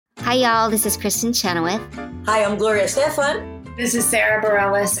Hi, y'all. This is Kristen Chenoweth. Hi, I'm Gloria Stefan. This is Sarah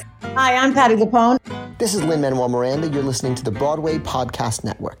Bareilles. Hi, I'm Patti LuPone. This is Lin-Manuel Miranda. You're listening to the Broadway Podcast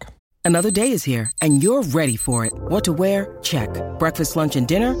Network. Another day is here, and you're ready for it. What to wear? Check. Breakfast, lunch, and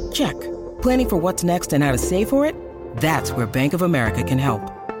dinner? Check. Planning for what's next and how to save for it? That's where Bank of America can help.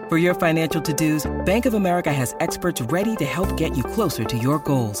 For your financial to-dos, Bank of America has experts ready to help get you closer to your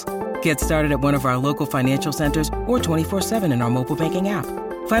goals. Get started at one of our local financial centers or 24/7 in our mobile banking app.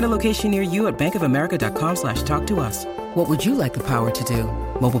 Find a location near you at bankofamerica.com/talktous. What would you like the power to do?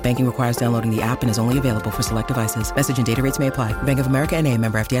 Mobile banking requires downloading the app and is only available for select devices. Message and data rates may apply. Bank of America N.A.,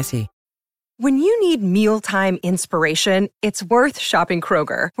 member FDIC. When you need mealtime inspiration, it's worth shopping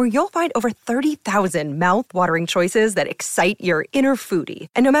Kroger, where you'll find over 30,000 mouth-watering choices that excite your inner foodie.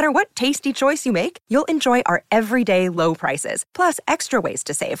 And no matter what tasty choice you make, you'll enjoy our everyday low prices, plus extra ways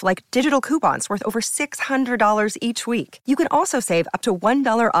to save, like digital coupons worth over $600 each week. You can also save up to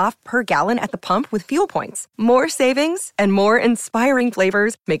 $1 off per gallon at the pump with fuel points. More savings and more inspiring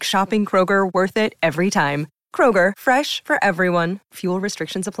flavors make shopping Kroger worth it every time. Kroger, fresh for everyone. Fuel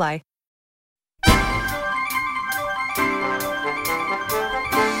restrictions apply.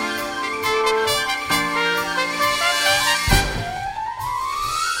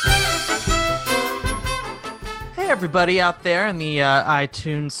 Everybody out there in the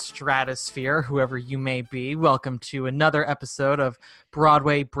iTunes stratosphere, whoever you may be, welcome to another episode of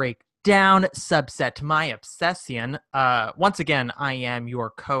Broadway Breakdown, subset My Obsession. Once again, I am your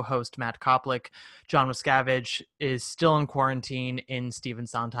co-host, Matt Koplik. John Miscavige is still in quarantine in Stephen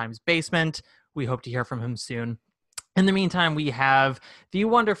Sondheim's basement. We hope to hear from him soon. In the meantime, we have the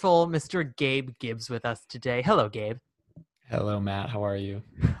wonderful Mr. Gabe Gibbs with us today. Hello, Gabe. Hello, Matt. How are you?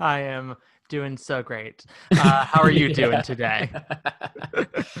 I am doing so great. How are you doing today?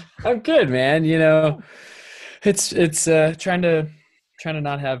 I'm good, man. You know, it's trying to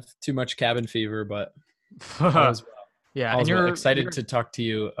not have too much cabin fever, but yeah, and you're excited to talk to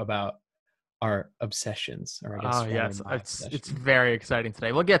you about our obsessions. Or I guess it's very exciting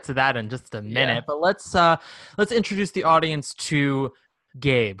today. We'll get to that in just a minute, but let's introduce the audience to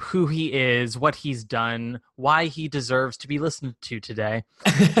Gabe, who he is, what he's done, why he deserves to be listened to today.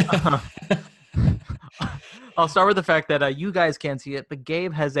 I'll start with the fact that you guys can't see it, but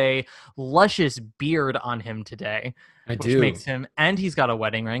Gabe has a luscious beard on him today. Which makes him, and he's got a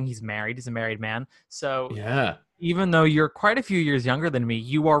wedding ring. He's married. He's a married man. So yeah, even though you're quite a few years younger than me,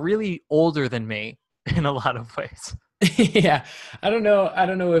 you are really older than me in a lot of ways. Yeah, I don't know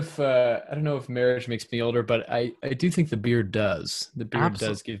if marriage makes me older, but I do think the beard does. The beard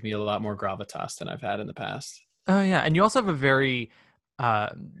does give me a lot more gravitas than I've had in the past. Oh yeah, and you also have a very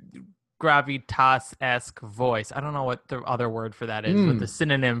gravitas-esque voice. I don't know what the other word for that is, what the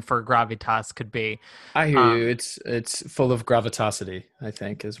synonym for gravitas could be. I hear you. It's full of gravitosity, I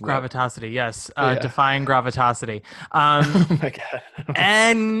think, is what. Gravitosity, yes. Defying gravitosity. Oh my God.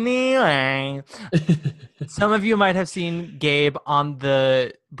 Anyway, some of you might have seen Gabe on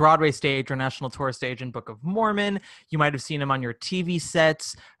the Broadway stage or national tour stage in Book of Mormon. You might have seen him on your TV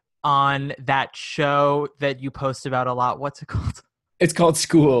sets on that show that you post about a lot. What's it called? It's called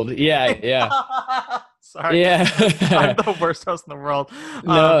Schooled. Yeah. Sorry. Yeah. I'm the worst host in the world.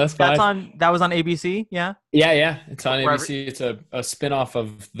 No, that's fine. That was on ABC, yeah? Yeah. It's on ABC. It's a spinoff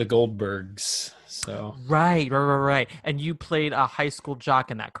of The Goldbergs. So Right. And you played a high school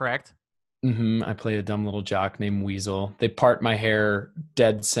jock in that, correct? Mm-hmm. I play a dumb little jock named Weasel. They part my hair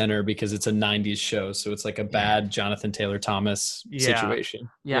dead center because it's a 90s show. So it's like a bad Jonathan Taylor Thomas situation.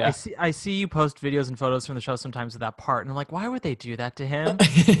 Yeah. I see you post videos and photos from the show sometimes of that part. And I'm like, why would they do that to him?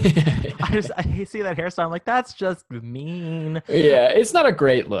 I see that hairstyle. I'm like, that's just mean. Yeah. It's not a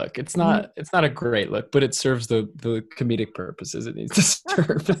great look. It's not a great look, but it serves the comedic purposes it needs to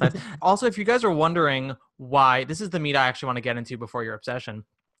serve. Also, if you guys are wondering why, this is the meat I actually want to get into before your obsession.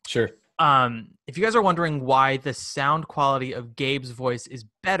 Sure. If you guys are wondering why the sound quality of Gabe's voice is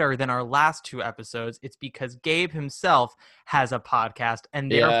better than our last two episodes, it's because Gabe himself has a podcast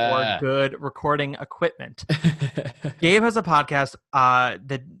and therefore good recording equipment. Gabe has a podcast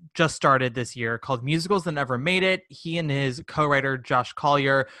that just started this year called Musicals That Never Made It. He and his co-writer Josh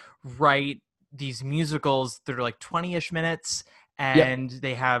Collier write these musicals that are like 20-ish minutes. And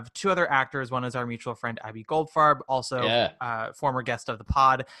they have two other actors. One is our mutual friend, Abby Goldfarb, also former guest of the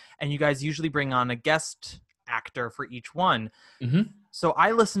pod. And you guys usually bring on a guest actor for each one. Mm-hmm. So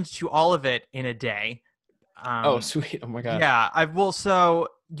I listened to all of it in a day. Oh, sweet. Oh, my God. Yeah. So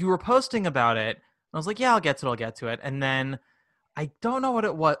you were posting about it. I was like, yeah, I'll get to it. And then I don't know what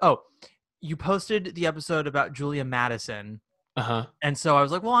it was. Oh, you posted the episode about Julia Madison. Uh-huh. And so I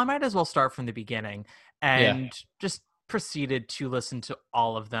was like, well, I might as well start from the beginning and just proceeded to listen to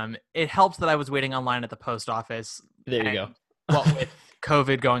all of them. It helps that I was waiting online at the post office. There you go. Well, with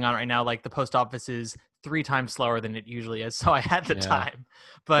COVID going on right now, like the post office is 3 times slower than it usually is. So I had the time.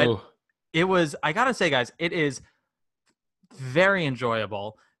 But it was, I gotta say, guys, it is very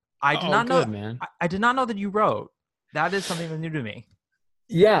enjoyable. I did not know, man. I did not know that you wrote. That is something that's new to me.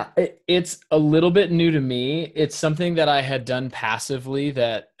 Yeah, it's a little bit new to me. It's something that I had done passively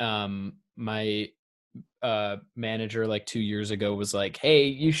that my manager like 2 years ago was like, hey,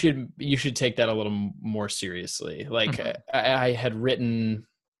 you should take that a little more seriously. Like I had written,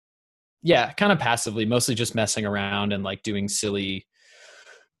 kind of passively, mostly just messing around and like doing silly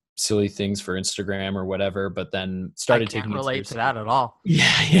things for Instagram or whatever, but then started taking it seriously. I can't relate to that at all.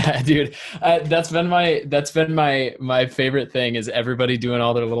 Yeah, dude. That's been my favorite thing is everybody doing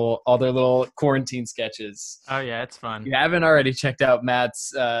all their little quarantine sketches. Oh yeah, it's fun. If you haven't already checked out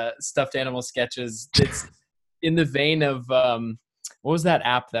Matt's stuffed animal sketches, it's in the vein of what was that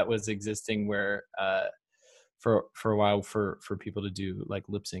app that was existing where for a while for people to do like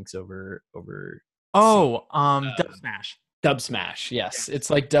lip syncs over Dub Smash. Dub Smash, yes. It's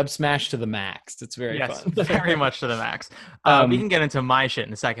like Dub Smash to the max. It's very fun. Very much to the max. We can get into my shit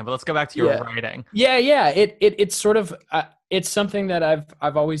in a second, but let's go back to your writing. Yeah. It's sort of it's something that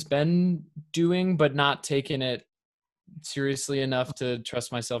I've always been doing, but not taken it seriously enough to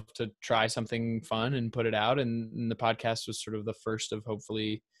trust myself to try something fun and put it out. And the podcast was sort of the first of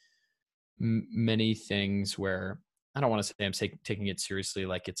hopefully many things where I don't want to say I'm taking it seriously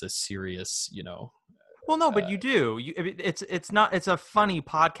like it's a serious, Well, no, but you do. It's a funny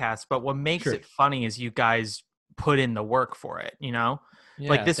podcast, but what makes it funny is you guys put in the work for it, Yeah,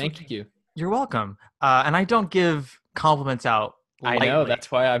 like this. Thank you. You're welcome. And I don't give compliments out lightly. I know.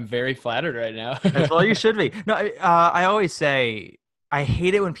 That's why I'm very flattered right now. Well, you should be. No, I always say, I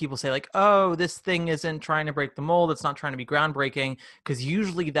hate it when people say like, oh, this thing isn't trying to break the mold. It's not trying to be groundbreaking. Because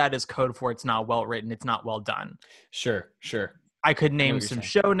usually that is code for it's not well written. It's not well done. Sure. I could name some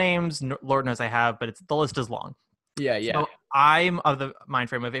show names. Lord knows I have, but the list is long. Yeah. So I'm of the mind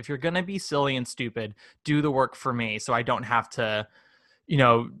frame of if you're going to be silly and stupid, do the work for me so I don't have to,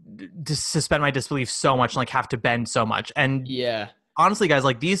 suspend my disbelief so much and like have to bend so much. And honestly, guys,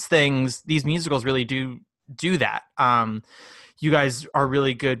 like these musicals really do that. You guys are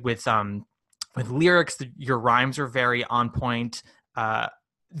really good with lyrics. Your rhymes are very on point. The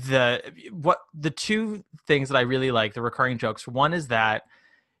two things that I really like, the recurring jokes, one is that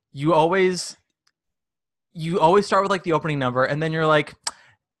you always start with like the opening number and then you're like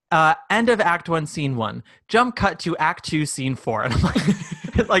end of act 1 scene 1, jump cut to act 2 scene 4, and I'm like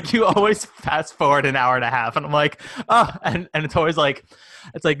like you always fast forward an hour and a half and I'm like and it's always like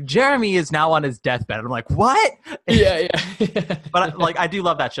Jeremy is now on his deathbed. I'm like, what? Yeah. But like I do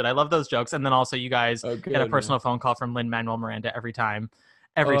love that shit. I love those jokes. And then also you guys get a personal phone call from Lin-Manuel Miranda every time.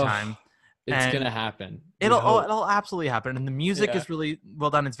 It's gonna happen. It'll absolutely happen. And the music is really well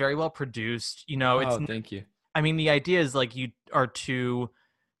done. It's very well produced. Thank you. I mean, the idea is like you are 2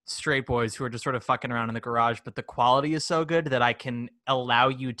 straight boys who are just sort of fucking around in the garage, but the quality is so good that I can allow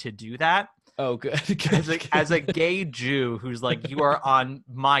you to do that. Oh, good. As a gay Jew who's like, you are on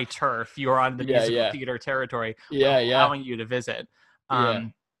my turf, you are on the musical theater territory. Allowing you to visit.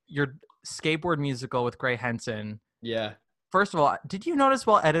 Your skateboard musical with Gray Henson. Yeah. First of all, did you notice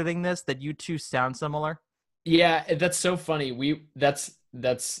while editing this that you two sound similar? Yeah, that's so funny. We've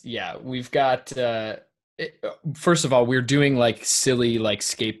got first of all, we're doing like silly like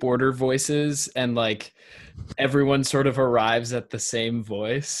skateboarder voices and like everyone sort of arrives at the same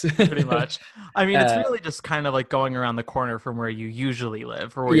voice. Pretty much. I mean, it's really just kind of like going around the corner from where you usually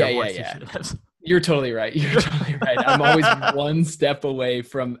live or where your voice usually lives. You're totally right. I'm always one step away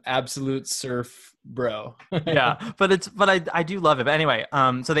from absolute surf bro. Yeah, but I do love it. But anyway,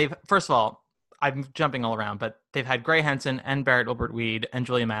 so first of all, I'm jumping all around, but they've had Gray Henson and Barrett Wilbert Weed and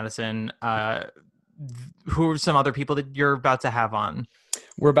Julia Madison. Who are some other people that you're about to have on?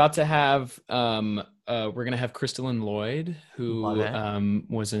 We're about to have we're going to have Crystalline Lloyd, who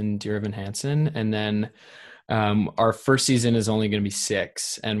was in Dear Evan Hansen, and then our first season is only going to be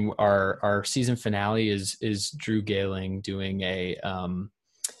 6, and our season finale is Drew Gehling doing a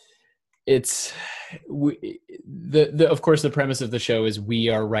of course the premise of the show is we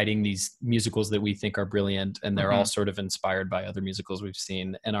are writing these musicals that we think are brilliant, and they're all sort of inspired by other musicals we've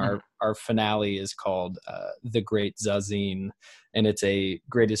seen, and our finale is called The Great Zazine, and it's a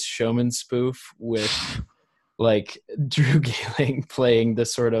Greatest Showman spoof with like Drew Gehling playing the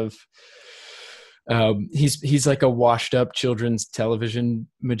sort of he's like a washed up children's television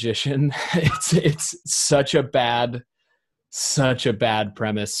magician. It's such a bad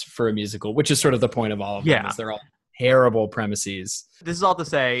premise for a musical, which is sort of the point of all of them. Is they're all terrible premises. This is all to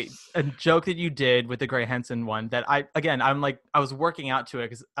say, a joke that you did with the Gray Henson one that I was working out to it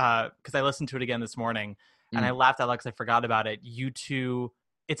because I listened to it again this morning and I laughed out loud because I forgot about it. You two,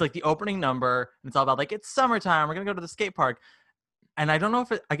 it's like the opening number and it's all about like, it's summertime, we're going to go to the skate park. And I don't know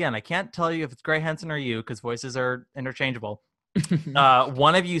if I can't tell you if it's Gray Henson or you because voices are interchangeable.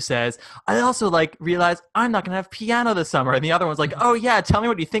 One of you says, I also like realized I'm not gonna have piano this summer, and the other one's like, oh yeah, tell me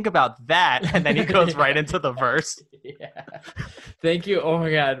what you think about that, and then he goes right into the verse. Yeah, thank you. Oh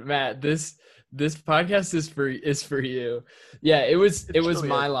my god, Matt, this podcast is for you. Yeah, it was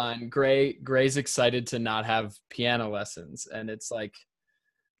my line. Gray's excited to not have piano lessons, and it's like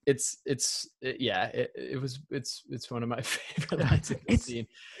it's one of my favorite lines in the scene.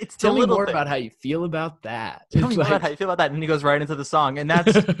 Tell me more about how you feel about that. Tell me about how you feel about that, and he goes right into the song, and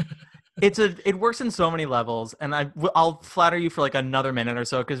that's it works in so many levels. And I'll flatter you for like another minute or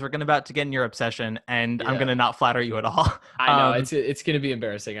so because we're about to get in your obsession, and I'm gonna not flatter you at all. I know it's gonna be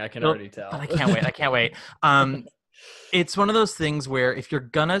embarrassing. I can already tell. But I can't wait. It's one of those things where if you're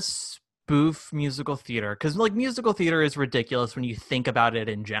gonna spoof musical theater, because like musical theater is ridiculous when you think about it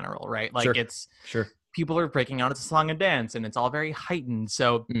in general, right? Like sure. People are breaking out into song and dance and it's all very heightened.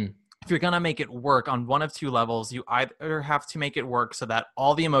 So if you're going to make it work on one of two levels, you either have to make it work so that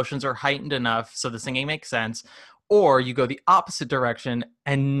all the emotions are heightened enough so the singing makes sense, or you go the opposite direction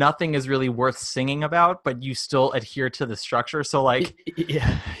and nothing is really worth singing about, but you still adhere to the structure. So like,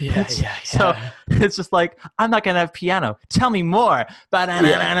 yeah. So it's just like, I'm not going to have piano. Tell me more.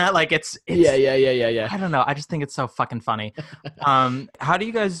 Like it's yeah. I don't know. I just think it's so fucking funny. How do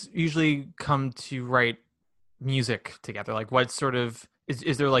you guys usually come to write music together? Like what sort of,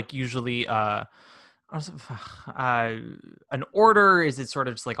 is there like usually, an order? Is it sort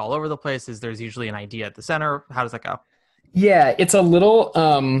of just like all over the place? There's usually an idea at the center? How does that go? Yeah, it's a little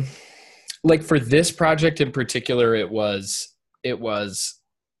like for this project in particular, it was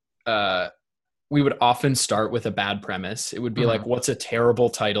we would often start with a bad premise. It would be like, what's a terrible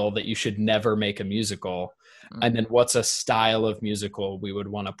title that you should never make a musical? And then what's a style of musical we would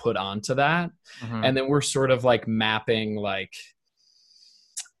want to put onto that? And then we're sort of like mapping like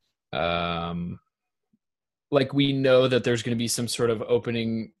we know that there's going to be some sort of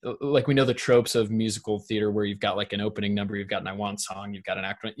opening, like we know the tropes of musical theater where you've got like an opening number, you've got an I Want song, you've got an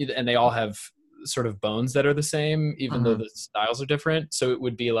act, and they all have sort of bones that are the same, even though the styles are different. So it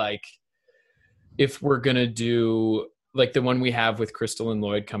would be like, if we're going to do like the one we have with Crystal and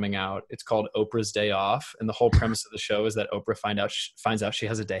Lloyd coming out, it's called Oprah's Day Off. And the whole premise of the show is that Oprah finds out she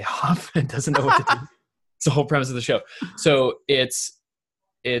has a day off and doesn't know what to do. It's the whole premise of the show. So it's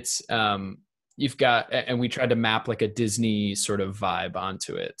you've got, and we tried to map like a Disney sort of vibe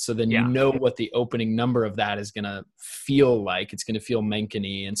onto it. So then you know what the opening number of that is going to feel like. It's going to feel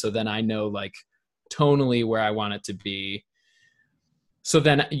Mencken-y. And so then I know like tonally where I want it to be. So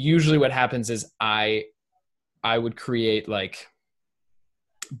then usually what happens is I would create like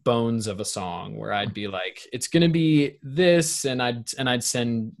bones of a song where I'd be like, it's going to be this. And I'd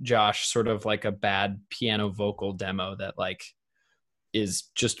send Josh sort of like a bad piano vocal demo that like is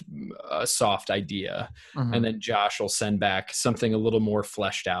just a soft idea. And then Josh will send back something a little more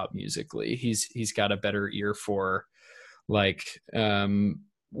fleshed out musically. He's got a better ear for like,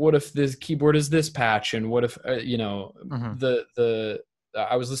 what if this keyboard is this patch? And what if,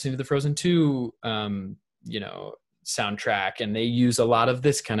 I was listening to the Frozen 2, soundtrack, and they use a lot of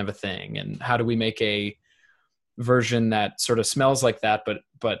this kind of a thing. And how do we make a version that sort of smells like that,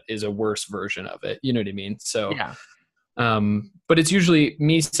 but is a worse version of it? You know what I mean? So, but it's usually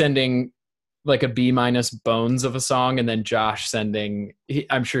me sending like a B- bones of a song, and then Josh sending,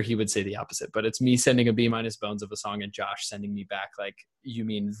 I'm sure he would say the opposite, but it's me sending a B- bones of a song and Josh sending me back like, you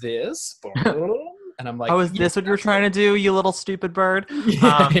mean this? And I'm like, oh, is this what you're trying to do, you little stupid bird?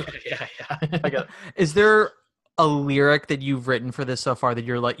 Yeah. Is there a lyric that you've written for this so far that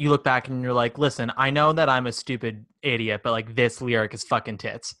you're like, you look back and you're like, listen, I know that I'm a stupid idiot, but like this lyric is fucking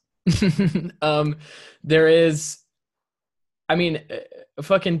tits? There is, I mean,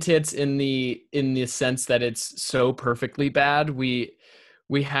 fucking tits in the sense that it's so perfectly bad. We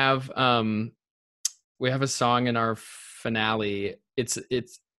have a song in our finale. It's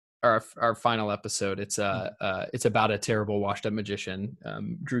our final episode. It's about a terrible washed up magician.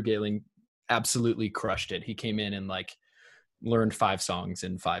 Drew Gehling absolutely crushed it. He came in and like learned 5 songs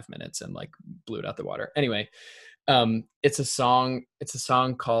in 5 minutes and like blew it out the water. Anyway, it's a song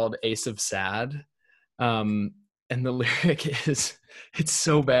called Ace of Sad. And the lyric is, it's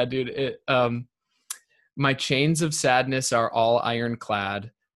so bad, dude. My chains of sadness are all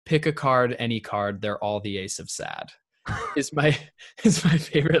ironclad. Pick a card, any card. They're all the ace of sad. is my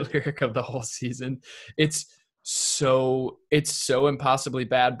favorite lyric of the whole season. It's so impossibly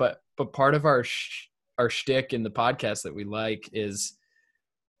bad, but part of our shtick in the podcast that we like is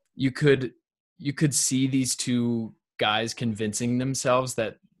you could see these two guys convincing themselves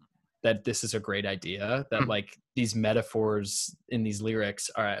that this is a great idea, that like these metaphors in these lyrics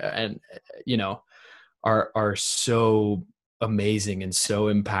are so amazing and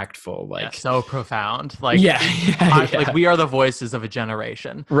so impactful, like so profound. Like like we are the voices of a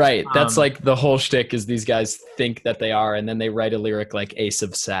generation, right? That's like the whole shtick is these guys think that they are, and then they write a lyric like Ace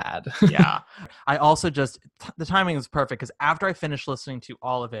of Sad. Yeah. I also the timing is perfect because after I finished listening to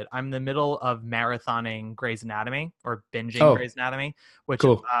all of it, I'm in the middle of marathoning Grey's Anatomy or binging Grey's Anatomy, which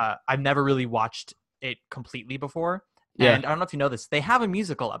cool. I've never really watched it completely before. Yeah. And I don't know if you know this, they have a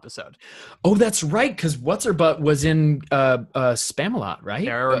musical episode. Oh, that's right, because What's Her Butt was in Spamalot, right?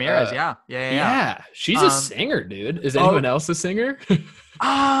 Sarah Ramirez, yeah. She's a singer, dude. Is anyone else a singer?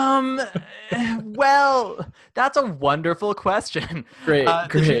 Well, that's a wonderful question.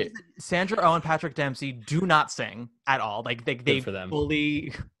 Great. Sandra Oh and Patrick Dempsey do not sing at all. Like they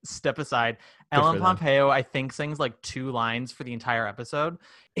fully step aside. Ellen Pompeo, I think, sings like 2 lines for the entire episode.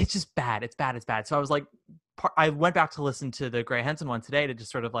 It's just bad. It's bad. So I was like, I went back to listen to the Gray Henson one today to just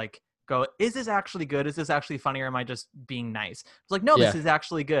sort of like go, is this actually good? Is this actually funny? Or am I just being nice? It's like, no, this is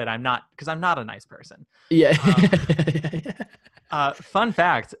actually good. I'm not a nice person. Yeah. Fun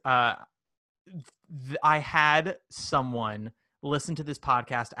fact. I had someone listen to this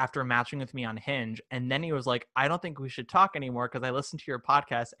podcast after matching with me on Hinge, and then he was like, I don't think we should talk anymore because I listened to your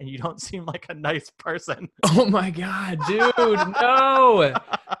podcast and you don't seem like a nice person. Oh my God, dude.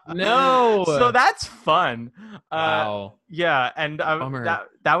 No. So that's fun. Wow. Yeah. And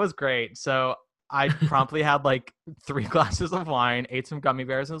that was great. So I promptly had like 3 glasses of wine, ate some gummy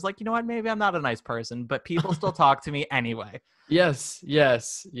bears, and was like, you know what? Maybe I'm not a nice person, but people still talk to me anyway. Yes.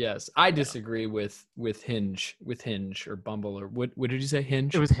 I disagree with Hinge or Bumble, or what did you say?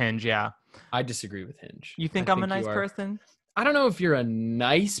 Hinge? It was Hinge, yeah. I disagree with Hinge. You think I'm a nice person? I don't know if you're a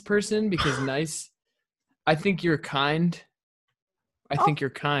nice person, because I think you're kind. I think you're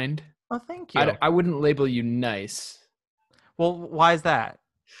kind. Oh, thank you. I wouldn't label you nice. Well, why is that?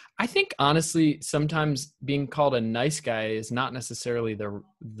 I think honestly, sometimes being called a nice guy is not necessarily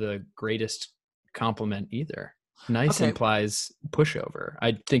the greatest compliment either. Nice implies pushover.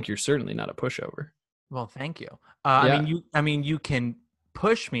 I think you're certainly not a pushover. Well, thank you. I mean, you can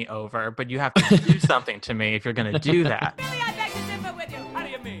push me over, but you have to do something to me if you're going to do that. Really, I beg to differ with you. How do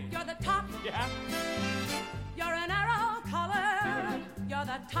you mean? You're the top. Yeah. You're an arrow color. You're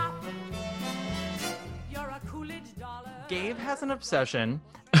the top. You're a Coolidge dollar. Gabe has an obsession,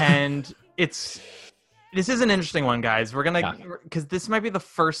 and this is an interesting one, guys. We're gonna, because this might be the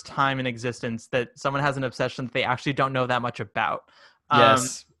first time in existence that someone has an obsession that they actually don't know that much about.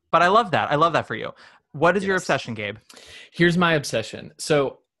 Yes. But I love that. I love that for you. What is your obsession, Gabe? Here's my obsession.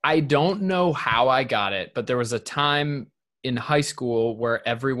 So I don't know how I got it, but there was a time in high school where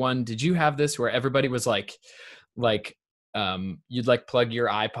did you have this, where everybody was like, you'd like plug your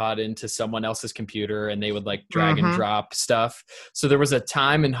iPod into someone else's computer and they would like drag and drop stuff. So there was a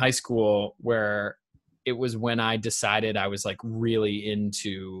time in high school where it was when I decided I was like really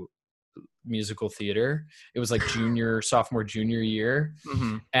into musical theater. It was like sophomore, junior year.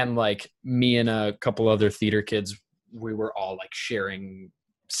 Mm-hmm. And like me and a couple other theater kids, we were all like sharing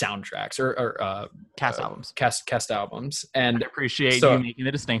soundtracks or cast albums. Cast albums. And I appreciate you making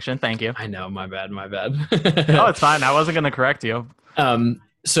the distinction. Thank you. I know, my bad. Oh, it's fine. I wasn't going to correct you.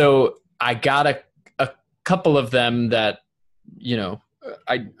 So I got a couple of them that, you know,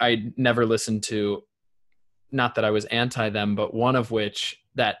 I never listened to. Not that I was anti them, but one of which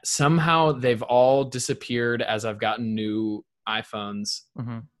that somehow they've all disappeared as I've gotten new iPhones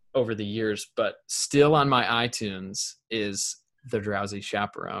over the years, but still on my iTunes is The Drowsy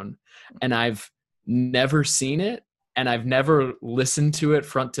Chaperone. And I've never seen it, and I've never listened to it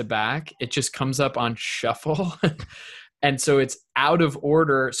front to back. It just comes up on shuffle. And so it's out of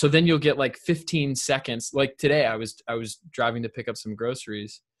order. So then you'll get like 15 seconds. Like today I was driving to pick up some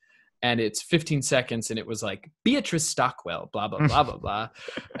groceries, and it's 15 seconds, and it was like Beatrice Stockwell, blah, blah, blah, blah, blah.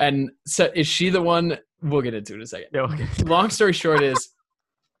 And so is she the one? We'll get into it in a second. Yeah, okay. Long story short is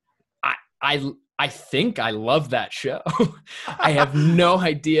I think I love that show. I have no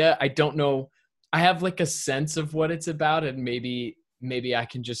idea. I don't know. I have like a sense of what it's about, and maybe I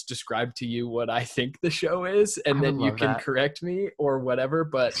can just describe to you what I think the show is, and then you can correct me or whatever.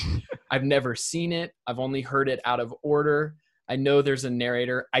 But I've never seen it. I've only heard it out of order. I know there's a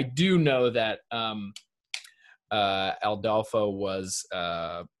narrator. I do know that Adolfo was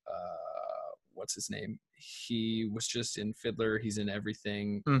what's his name? He was just in Fiddler. He's in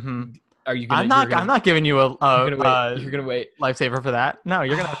everything. Mm-hmm. Are you gonna? I'm not giving you You're gonna wait. Lifesaver for that. No,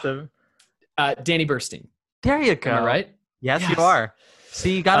 you're gonna have to. Danny Burstein. There you go. Am I right? Yes, you are.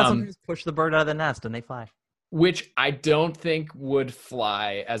 See, you gotta sometimes push the bird out of the nest and they fly. Which I don't think would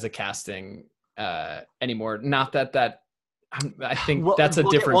fly as a casting anymore. Not that. I think that's a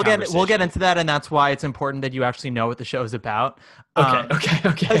different conversation. We'll get into that, and that's why it's important that you actually know what the show is about.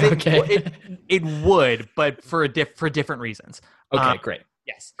 Okay. It would, but for different reasons. Okay, great.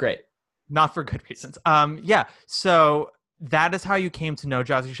 Yes, great. Not for good reasons. Yeah. So that is how you came to know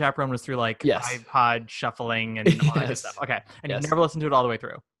Drowsy Chaperone, was through like iPod shuffling and all that stuff. Okay, and you've never listened to it all the way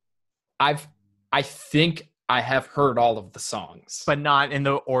through. I think I have heard all of the songs, but not in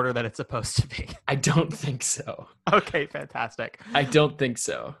the order that it's supposed to be. I don't think so. Okay, fantastic. I don't think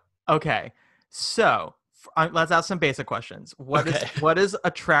so. Okay, so let's ask some basic questions. What is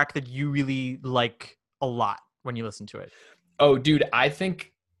a track that you really like a lot when you listen to it? Oh, dude, I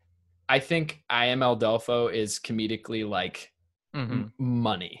think I Am El Delfo is comedically like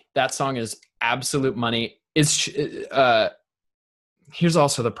money. That song is absolute money. Here's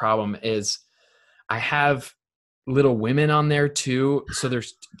also the problem is I have Little Women on there too. So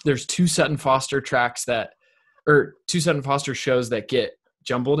there's two Sutton Foster tracks two Sutton Foster shows that get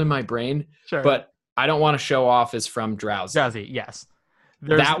jumbled in my brain. Sure. But I Don't Want to Show Off is from Drowsy. Drowsy, yes.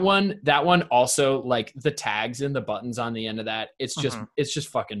 That one also, like the tags and the buttons on the end of that, it's just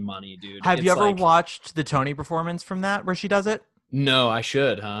fucking money, dude. Have you ever watched the Tony performance from that where she does it? No, I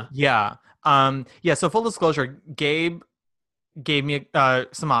should, huh? Yeah. So full disclosure, Gabe gave me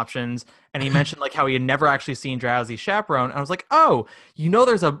some options, and he mentioned like how he had never actually seen Drowsy Chaperone. And I was like, oh,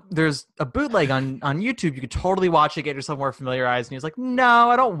 there's a bootleg on YouTube. You could totally watch it, get yourself more familiarized. And he was like,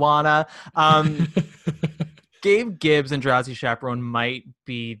 no, I don't wanna. Gabe Gibbs and Drowsy Chaperone might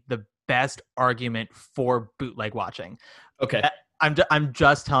be the best argument for bootleg watching. Okay. I'm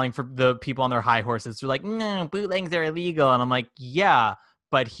just telling for the people on their high horses. They're like, no, bootlegs are illegal. And I'm like, yeah,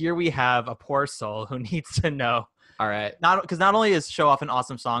 but here we have a poor soul who needs to know. All right. Because not only is Show Off an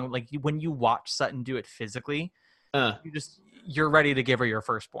awesome song, like when you watch Sutton do it physically, you're ready to give her your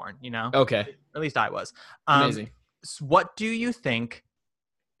firstborn, you know? Okay. Or at least I was. Amazing. So what do you think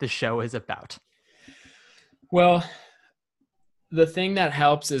the show is about? Well, the thing that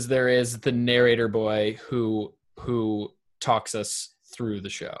helps is there is the narrator boy who talks us through the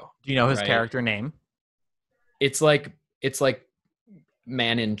show. Do you know his character name? It's like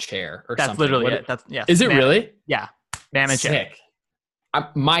Man in Chair or that's something. That's literally it. That's yes. Is it really? Yeah. Man in Chair.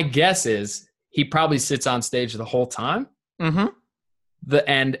 My guess is he probably sits on stage the whole time. Mm-hmm.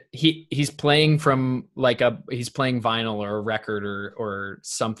 And he's playing from he's playing vinyl or a record or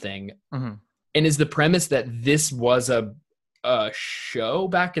something. Mm-hmm. And is the premise that this was a show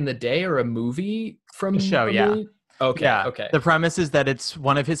back in the day or a movie from a show? Yeah. Okay. Yeah. Okay. The premise is that it's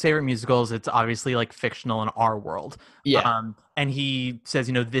one of his favorite musicals. It's obviously like fictional in our world. Yeah. And he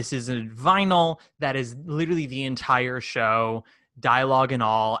says, this is a vinyl that is literally the entire show, dialogue and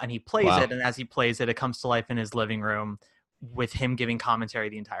all. And he plays it. And as he plays it, it comes to life in his living room with him giving commentary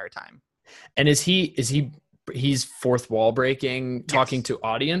the entire time. And he's fourth wall breaking, talking to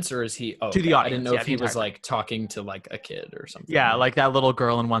audience, or is he to the audience? I didn't know if he was like talking to like a kid or something. Yeah, like that little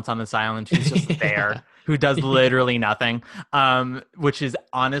girl in Once on This Island who's just there, who does literally nothing, which is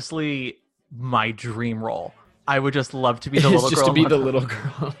honestly my dream role. I would just love to be the little girl. Just to be the little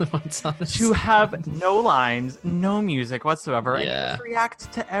girl to have no lines, no music whatsoever, and Yeah. just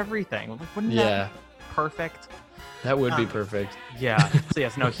react to everything. Wouldn't that be perfect? That would be perfect. Yeah. So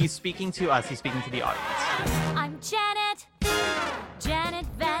yes, no, he's speaking to us. He's speaking to the audience. I'm Janet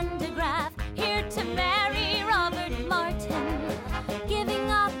Van de Graaf, here to marry Robert Martin, giving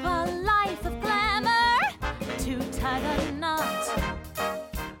up a life of glamour to tie the knot.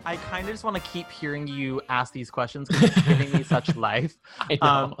 I kind of just want to keep hearing you ask these questions because it's giving me such life. I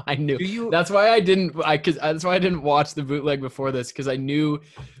know. I knew. That's why I didn't watch the bootleg before this, because I knew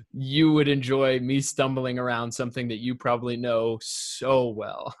you would enjoy me stumbling around something that you probably know so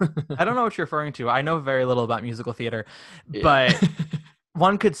well. I don't know what you're referring to. I know very little about musical theater, but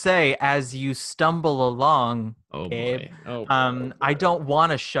one could say as you stumble along, Gabe, I don't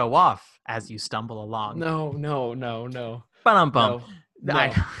want to show off as you stumble along. No. Ba-dum-bum.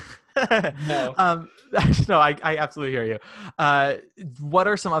 No. No, I absolutely hear you. What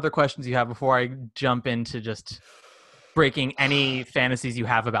are some other questions you have before I jump into just breaking any fantasies you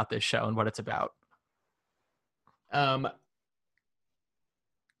have about this show and what it's about?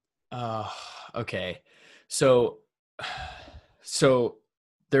 Okay. So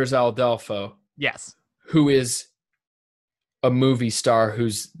there's Al Delfo. Yes. Who is a movie star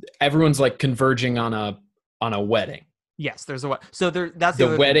everyone's like converging on a wedding. Yes, there's a so there. That's the The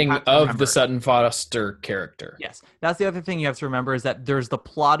other wedding thing you have to of remember. the Sutton Foster character. Yes, that's the other thing you have to remember is that there's the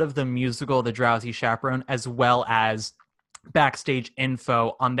plot of the musical, The Drowsy Chaperone, as well as backstage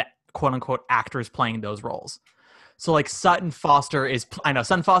info on the quote unquote actors playing those roles. So like Sutton Foster is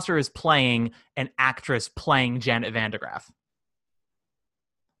playing an actress playing Janet Van de Graaff.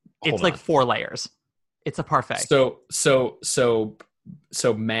 It's like 4 layers. It's a parfait. So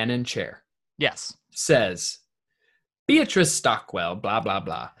man in chair Yes. says Beatrice Stockwell, blah blah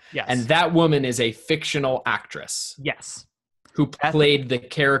blah. Yes. And that woman is a fictional actress Yes. who played the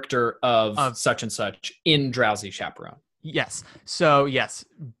character of such and such in Drowsy Chaperone. Yes. So yes,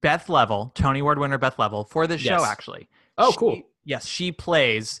 Beth Level, Tony Award winner Beth Level for this show Yes. actually. Oh, cool. Yes, she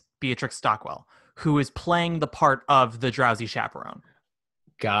plays Beatrix Stockwell, who is playing the part of the Drowsy Chaperone.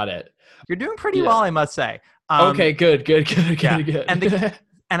 Got it. You're doing pretty well, I must say. Okay, good. And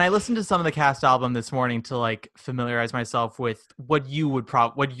and I listened to some of the cast album this morning to like familiarize myself with what you would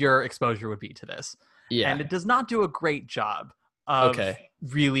what your exposure would be to this. Yeah. And it does not do a great job of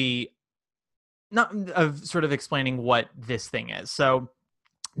really of sort of explaining what this thing is. So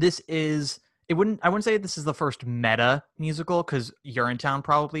this is I wouldn't say this is the first meta musical because Urinetown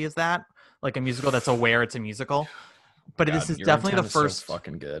probably is that, like a musical that's aware it's a musical. But this is definitely the first. So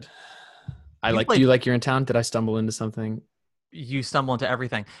fucking good. Do you like Urinetown? Did I stumble into something? You stumble into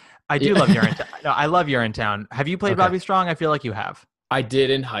everything. I do love Urinetown. No, I love Urinetown. Have you played Bobby Strong? I feel like you have. I did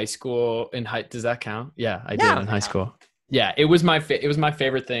in high school. Does that count? Yeah, I did in high school. Yeah, it was my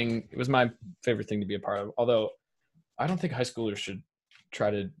favorite thing. It was my favorite thing to be a part of. Although I don't think high schoolers should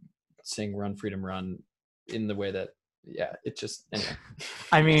try to sing "Run Freedom Run" in the way that. Yeah, it just. Anyway.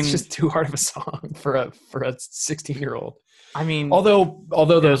 I mean, it's just too hard of a song for a 16-year-old. I mean, although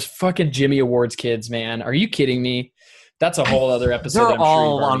those fucking Jimmy Awards kids, man, are you kidding me? That's a whole other episode. They're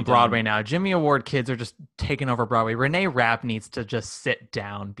all on Broadway now. Jimmy Award kids are just taking over Broadway. Renee Rapp needs to just sit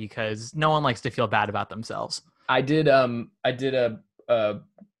down because no one likes to feel bad about themselves. I did a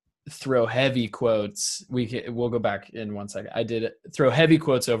throw heavy quotes. We'll go back in 1 second. I did throw heavy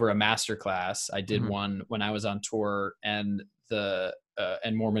quotes over a master class. I did one when I was on tour and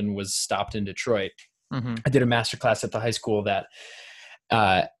and Mormon was stopped in Detroit. I did a master class at the high school that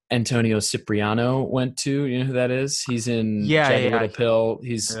Antonio Cipriano went to. You know who that is? He's in Jagged Little Pill.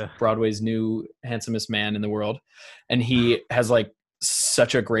 He's Broadway's new handsomest man in the world. And he has like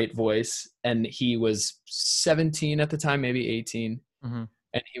such a great voice. And he was 17 at the time, maybe 18.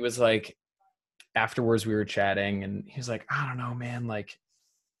 And he was like, afterwards we were chatting and he was like, I don't know, man. Like,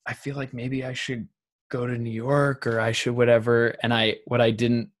 I feel like maybe I should go to New York or I should whatever. And what I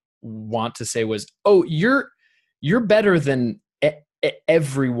didn't want to say was, oh, you're better than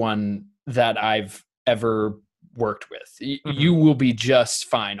everyone that I've ever worked with. You will be just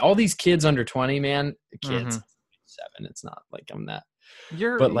fine. All these kids under 20, man, kids 7. It's not like I'm that.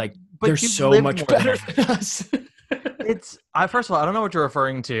 But they're so much better than us. First of all, I don't know what you're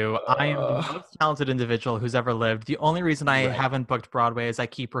referring to. I am the most talented individual who's ever lived. The only reason I haven't booked Broadway is I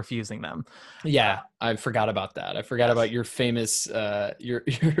keep refusing them. Yeah, I forgot about that. I forgot about your famous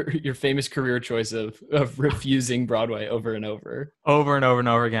your famous career choice of refusing Broadway over and over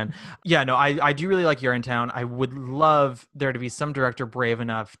again. Yeah, no, I do really like Urinetown. I would love there to be some director brave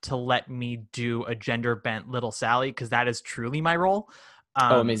enough to let me do a gender bent Little Sally because that is truly my role.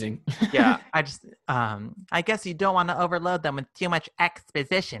 Amazing. Yeah, I just I guess you don't want to overload them with too much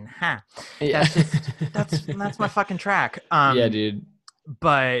exposition, huh? Yeah. That's my fucking track. Yeah, dude.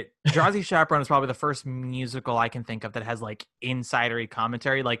 But Drowsy Chaperone is probably the first musical I can think of that has like insidery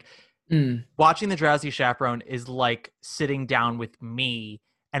commentary. Like watching the Drowsy Chaperone is like sitting down with me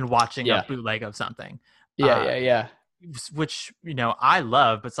and watching a bootleg of something. Yeah. Which, you know, I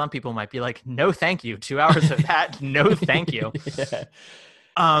love, but some people might be like, no, thank you. 2 hours of that. No, thank you.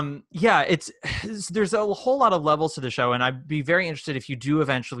 There's a whole lot of levels to the show. And I'd be very interested if you do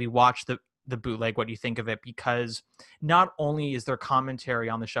eventually watch the bootleg, what you think of it, because not only is there commentary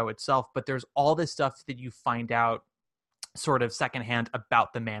on the show itself, but there's all this stuff that you find out sort of secondhand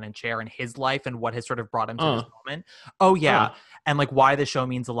about the man in chair and his life and what has sort of brought him to this moment. And like why the show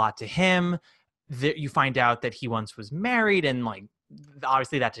means a lot to him. You find out that he once was married and like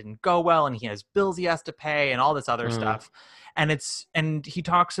obviously that didn't go well and he has bills he has to pay and all this other stuff. And he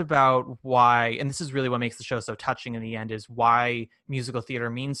talks about why, and this is really what makes the show so touching in the end, is why musical theater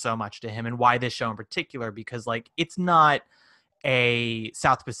means so much to him and why this show in particular, because like it's not a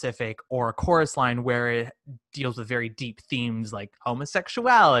South Pacific or a Chorus Line where it deals with very deep themes like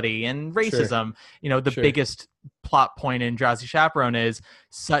homosexuality and racism. Sure. You know, the biggest plot point in Drowsy Chaperone is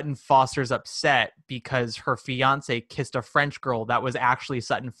Sutton Foster's upset because her fiance kissed a French girl that was actually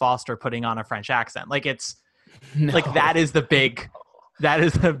Sutton Foster putting on a French accent. Like it's No. Like that is the big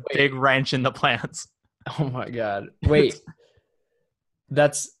wrench in the plans. Oh my God. Wait.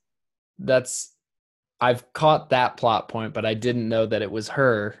 That's I've caught that plot point, but I didn't know that it was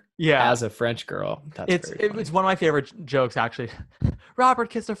her as a French girl. It's one of my favorite jokes, actually. Robert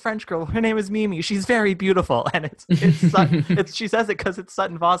kissed a French girl. Her name is Mimi. She's very beautiful. And she says it because it's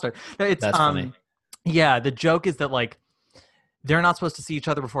Sutton Foster. That's funny. Yeah, the joke is that like they're not supposed to see each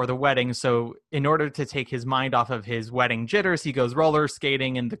other before the wedding. So in order to take his mind off of his wedding jitters, he goes roller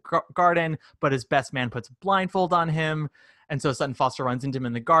skating in the garden, but his best man puts a blindfold on him. And so Sutton Foster runs into him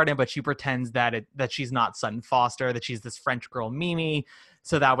in the garden, but she pretends that she's not Sutton Foster, that she's this French girl, Mimi.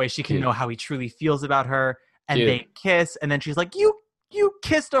 So that way she can know how he truly feels about her. And they kiss. And then she's like, you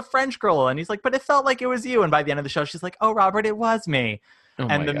kissed a French girl. And he's like, but it felt like it was you. And by the end of the show, she's like, oh, Robert, it was me. Oh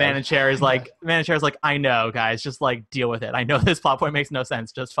and the man in chair is like, I know, guys, just like deal with it. I know this plot point makes no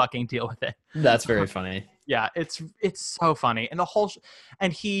sense. Just fucking deal with it. That's very funny. Yeah, it's so funny. And the whole,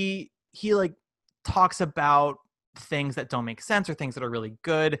 and he like talks about things that don't make sense or things that are really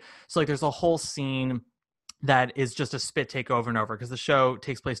good. So like there's a whole scene that is just a spit take over and over because the show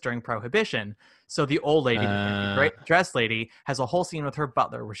takes place during Prohibition. So the old lady, the great dress lady, has a whole scene with her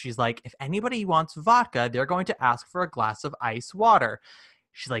butler where she's like, if anybody wants vodka, they're going to ask for a glass of ice water.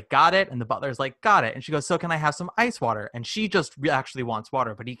 She's like, got it. And the butler's like, got it. And she goes, so can I have some ice water? And she just actually wants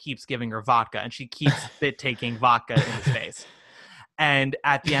water, but he keeps giving her vodka and she keeps spit taking vodka in his face. And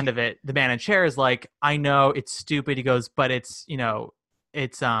at the end of it, the man in chair is like, I know it's stupid. He goes, but it's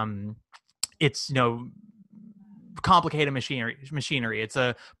complicated machinery. It's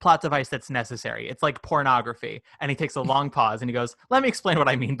a plot device that's necessary. It's like pornography. And he takes a long pause and he goes, let me explain what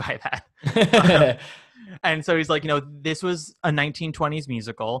I mean by that. And so he's like, this was a 1920s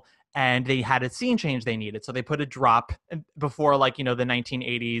musical and they had a scene change they needed. So they put a drop before like, the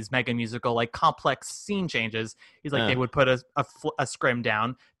 1980s mega musical, like complex scene changes. He's like, they would put a scrim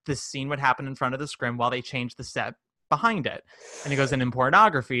down. The scene would happen in front of the scrim while they changed the set behind it. And he goes, and in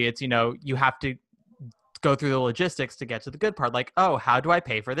pornography, it's, you have to go through the logistics to get to the good part. Like, oh, how do I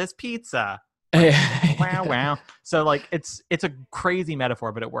pay for this pizza? Wow. So like, it's a crazy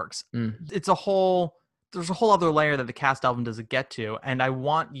metaphor, but it works. There's a whole other layer that the cast album doesn't get to, and I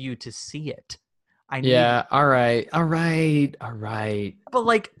want you to see it. All right. But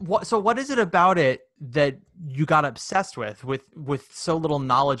like, what is it about it that you got obsessed with so little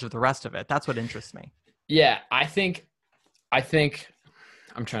knowledge of the rest of it? That's what interests me. Yeah, I think I'm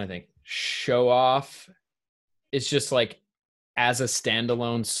trying to think. Show Off is just like as a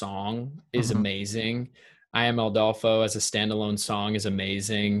standalone song is amazing. I Am Aldolfo as a standalone song is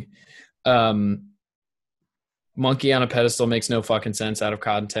amazing. Monkey on a Pedestal makes no fucking sense out of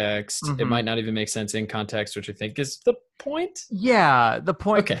context. It might not even make sense in context, which I think is the point. Yeah, the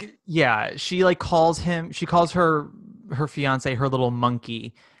point. Okay. Yeah, she like calls her fiance her little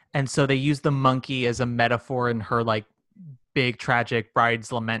monkey, and so they use the monkey as a metaphor in her like big tragic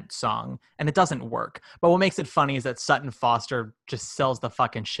bride's lament song, and it doesn't work. But what makes it funny is that Sutton Foster just sells the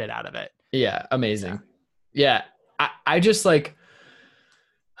fucking shit out of it. Yeah, amazing. Yeah, I just like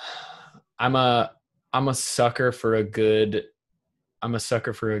I'm a sucker for a good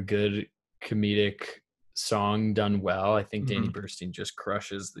comedic song done well. I think Danny Burstein just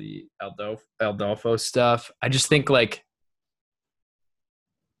crushes the Aldolfo stuff. I just think like,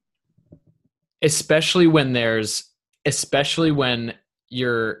 especially when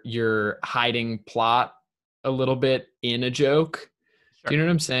you're hiding plot a little bit in a joke. Sure. Do you know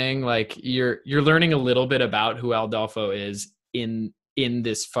what I'm saying? Like you're learning a little bit about who Aldolfo is in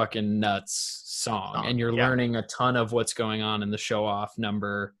this fucking nuts song, and you're learning a ton of what's going on in the Show Off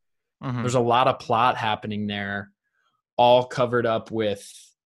number. There's a lot of plot happening there, all covered up with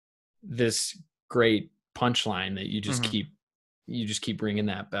this great punchline that you just keep ringing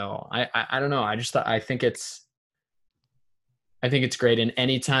that bell. I don't know. I think it's great. And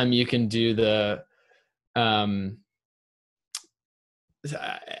anytime you can do the, I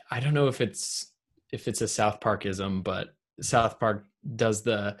don't know if it's a South Parkism, but South Park does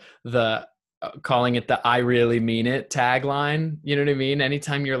the calling it the "I really mean it" tagline. You know what I mean?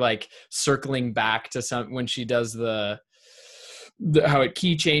 Anytime you're like circling back to when she does the how it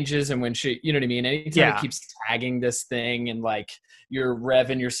key changes, and when she, you know what I mean? Anytime it keeps tagging this thing and like you're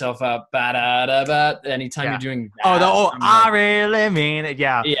revving yourself up, anytime you're doing that. I really mean it.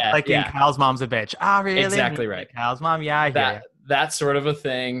 Yeah. Like in Kyle's Mom's a Bitch. I really exactly mean right. It. Kyle's Mom. Yeah, I hear that sort of a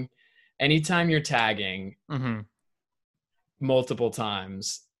thing. Anytime you're tagging multiple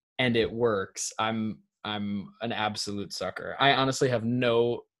times and it works, I'm an absolute sucker. I honestly have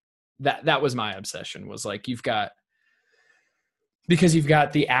that was my obsession, was like, you've got because you've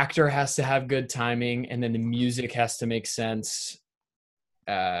got the actor has to have good timing, and then the music has to make sense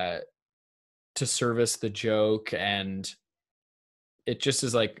to service the joke, and it just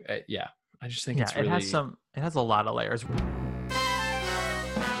is like, I just think it's really... it has a lot of layers.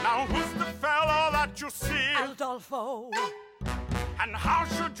 Now who's the fellow that you see? Adolfo. And how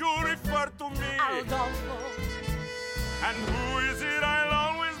should you refer to me? Adolfo. And who is it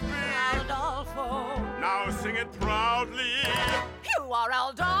I'll always be? Adolfo. Now sing it proudly. You are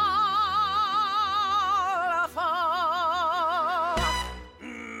Adolfo.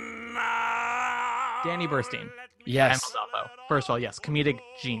 Danny Burstein. Yes. Adolfo. First of all, yes, comedic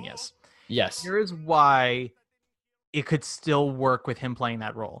genius. Yes. Here is why it could still work with him playing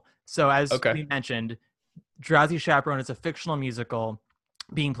that role. So as we mentioned, Drowsy Chaperone is a fictional musical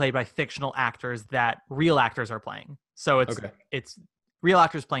being played by fictional actors that real actors are playing. So it's real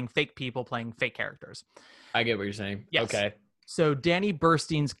actors playing fake people playing fake characters. I get what you're saying. Yes. Okay. So Danny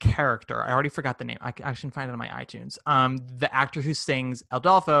Burstein's character, I already forgot the name. I can find it on my iTunes. The actor who sings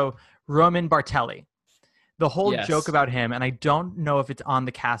Adolfo, Roman Bartelli. The whole joke about him, and I don't know if it's on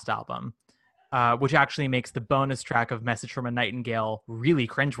the cast album, which actually makes the bonus track of Message from a Nightingale really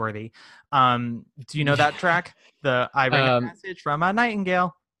cringeworthy. Do you know that track? The I bring a message from a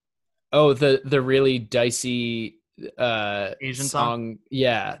nightingale. Oh, the really dicey Asian song.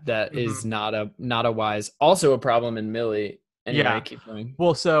 Yeah, that is not a wise. Also a problem in Millie. Anyway, keep going.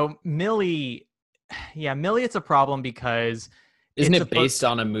 Well, so Millie, it's a problem because isn't it based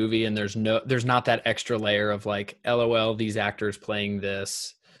on a movie, and there's not that extra layer of like, LOL, these actors playing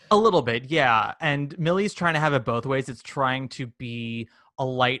this. A little bit, yeah. And Millie's trying to have it both ways. It's trying to be a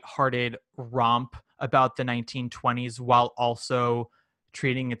lighthearted romp about the 1920s while also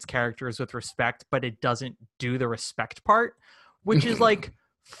treating its characters with respect, but it doesn't do the respect part, which is like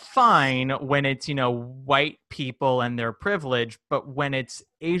fine when it's, white people and their privilege, but when it's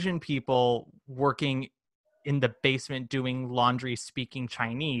Asian people working in the basement doing laundry speaking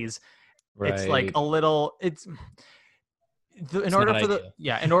Chinese, it's like a little, in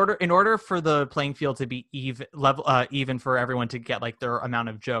order for the playing field to be even for everyone to get like their amount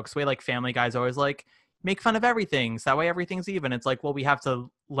of jokes, way like Family Guy's always like make fun of everything so that way everything's even. It's like, well, we have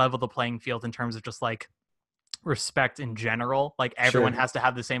to level the playing field in terms of just like respect in general. Like everyone has to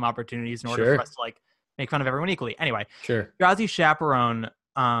have the same opportunities in order for us to like make fun of everyone equally. Anyway, Drowsy Chaperone,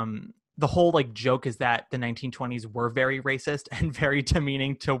 the whole like joke is that the 1920s were very racist and very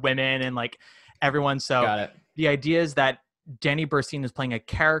demeaning to women and like everyone. So the idea is that Danny Burstein is playing a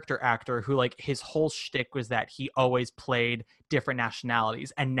character actor who like his whole shtick was that he always played different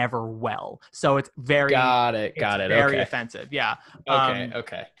nationalities and never well. So it's very very offensive. Yeah.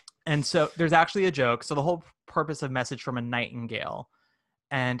 Okay. And so there's actually a joke. So the whole purpose of Message from a Nightingale,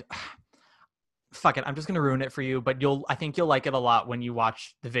 and fuck it, I'm just gonna ruin it for you, but I think you'll like it a lot when you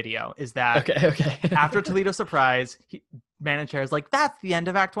watch the video, is that after Toledo Surprise, Manacher is like, that's the end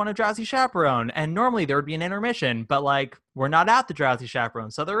of Act 1 of Drowsy Chaperone, and normally there would be an intermission, but like we're not at the Drowsy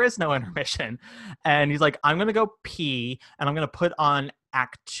Chaperone, so there is no intermission. And he's like, I'm gonna go pee and I'm gonna put on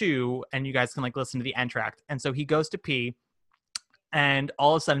Act 2 and you guys can like listen to the entr'acte. And so he goes to pee, and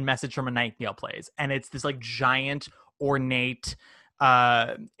all of a sudden Message from a Nightingale plays, and it's this like giant ornate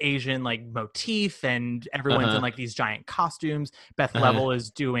Asian like motif, and everyone's in like these giant costumes. Beth Level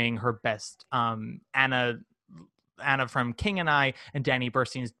is doing her best Anna from King and I, and Danny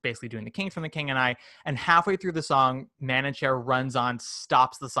Burstein is basically doing the King from the King and I. And halfway through the song, Manacher runs on,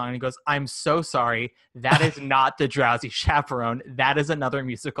 stops the song, and he goes, I'm so sorry, that is not the Drowsy Chaperone, that is another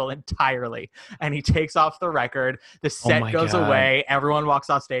musical entirely. And he takes off the record, the set goes away, everyone walks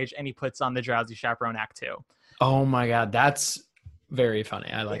off stage, and he puts on the Drowsy Chaperone Act 2. Oh my God, that's very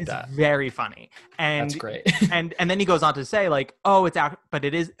funny. I like that. Very funny. And that's great. and then he goes on to say like, oh, but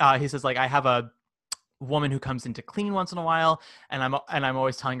it is, he says like, I have a woman who comes in to clean once in a while, and I'm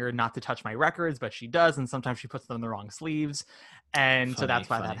always telling her not to touch my records, but she does, and sometimes she puts them in the wrong sleeves, and so that's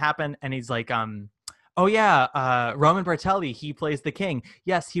why that happened. And he's like, Roman Bartelli, he plays the king.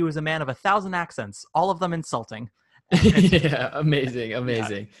 Yes, he was a man of 1,000 accents, all of them insulting. Yeah,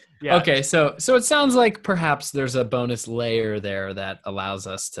 amazing. Yeah. Okay, so it sounds like perhaps there's a bonus layer there that allows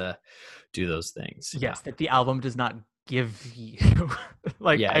us to do those things. Yes, that the album does not give you.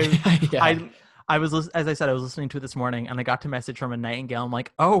 Like, I was, as I said, I was listening to it this morning, and I got to Message from a Nightingale. I'm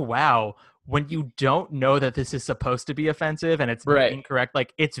like, oh wow, when you don't know that this is supposed to be offensive and it's incorrect,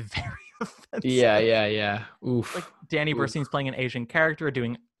 like it's very offensive. Yeah. Oof. Like Danny Burstein's playing an Asian character,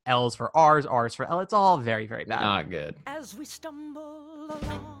 doing L's for R's, R's for L. It's all very, very bad. Not good. As we stumble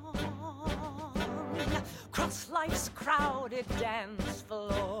along, cross life's crowded dance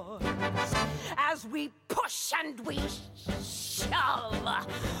floors, as we push push and we shove.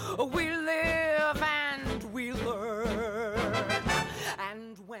 We live and we learn.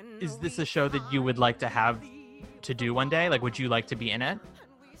 And when Is this a show that you would like to have to do one day? Like, would you like to be in it?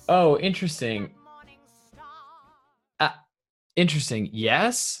 Oh, interesting. Interesting.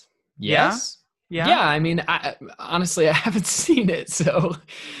 Yes. Yeah? Yeah. I mean, honestly, I haven't seen it, so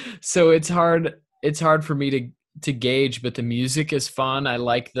it's hard. It's hard for me to gauge. But the music is fun. I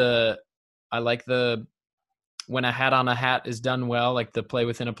like the when a hat on a hat is done well, like the play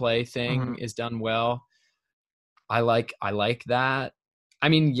within a play thing is done well. I like that. I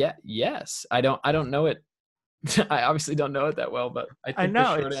mean, yes. I don't know it. I obviously don't know it that well, but I think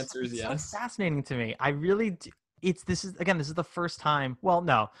the short answer is yes. It's so fascinating to me. I really do. This is the first time. Well,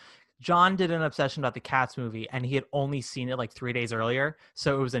 no, John did an obsession about the Cats movie, and he had only seen it like 3 days earlier,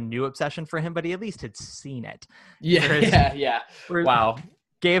 so it was a new obsession for him. But he at least had seen it. Yeah. Wow.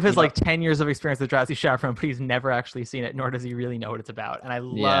 Gabe has like 10 years of experience with Drowsy Chaperone, but he's never actually seen it, nor does he really know what it's about. And I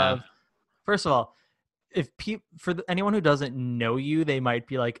love. First of all, anyone who doesn't know you, they might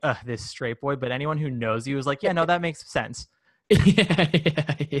be like, "Ugh, this straight boy." But anyone who knows you is like, "Yeah, no, that makes sense."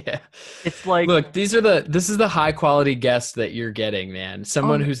 Yeah. It's like, look, this is the high quality guest that you're getting, man.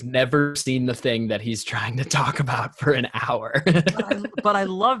 Someone who's never seen the thing that he's trying to talk about for an hour. but I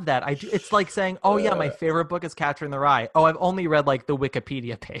love that. I do. It's like saying, "Oh yeah, my favorite book is Catcher in the Rye." Oh, I've only read like the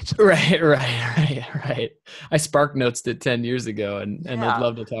Wikipedia page. Right. I Spark Notes it 10 years ago, and I'd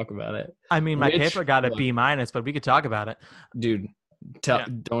love to talk about it. I mean, my paper got a B-, but we could talk about it, dude.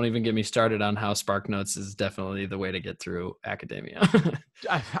 Don't even get me started on how Spark Notes is definitely the way to get through academia.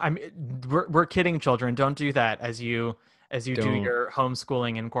 I mean, we're kidding, children. Don't do that as you do your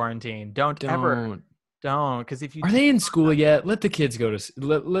homeschooling in quarantine. Don't because if you are they in school yet? Let the kids go to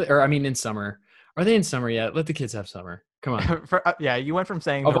in summer. Are they in summer yet? Let the kids have summer. Come on. You went from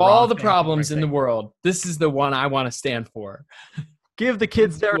saying of all the problems in the world, this is the one I want to stand for. Give the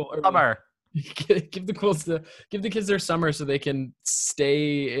kids their summer. Give the kids their summer so they can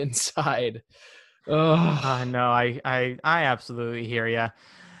stay inside. No, I absolutely hear you.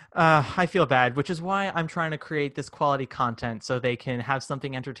 I feel bad, which is why I'm trying to create this quality content so they can have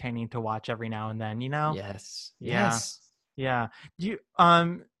something entertaining to watch every now and then. You know? Yes. Yeah. You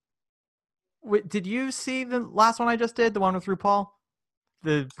did you see the last one I just did? The one with RuPaul,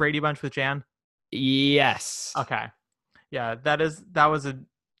 the Brady Bunch with Jan? Yes. Okay. Yeah, that was a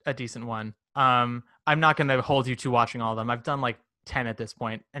decent one. I'm not going to hold you to watching all of them. I've done like 10 at this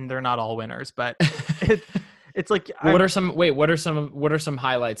point, and they're not all winners, but it's like, what are some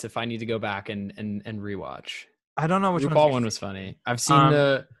highlights if I need to go back and rewatch? I don't know which RuPaul one was funny. I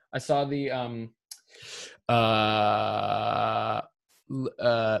saw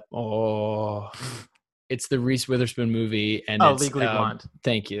it's the Reese Witherspoon movie, and it's Legally Blonde.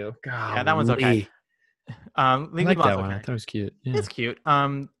 Thank you. God, yeah, that one's okay. Legally Blonde's okay. I thought it was cute. Yeah. It's cute.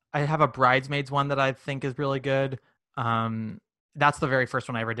 I have a Bridesmaids one that I think is really good. That's the very first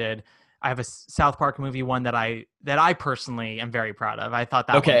one I ever did. I have a South Park movie one that I personally am very proud of. I thought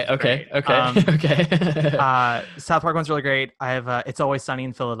that okay. South Park one's really great. I have It's Always Sunny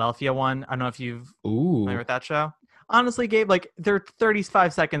in Philadelphia one. I don't know if you've familiar with that show. Honestly, Gabe, like they're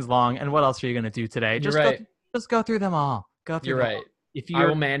 35 seconds long, and what else are you going to do today? Just go through them all. You're right. I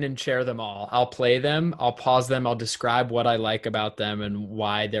will man and chair them all. I'll play them. I'll pause them. I'll describe what I like about them and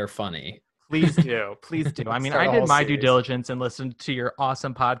why they're funny. Please do. I mean, I did my due diligence and listened to your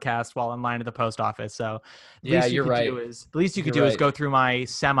awesome podcast while in line at the post office. So you're right. The least you could do is go through my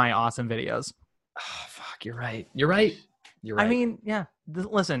semi-awesome videos. Oh, fuck. You're right. I mean, yeah.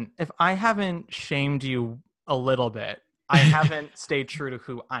 Listen, if I haven't shamed you a little bit, I haven't stayed true to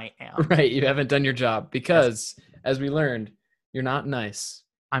who I am. Right. You haven't done your job because, as we learned, you're not nice.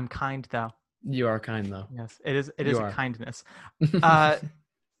 I'm kind, though. You are kind, though. Yes, it is a kindness.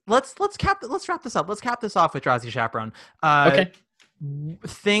 Let's wrap this up. Let's cap this off with Drowsy Chaperone. Okay.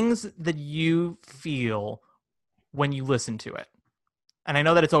 Things that you feel when you listen to it. And I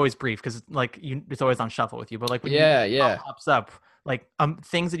know that it's always brief because it's always on shuffle with you. But like when it pops up, like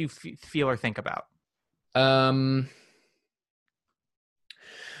things that you feel or think about.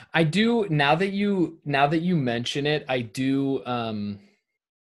 I do now that you mention it. I do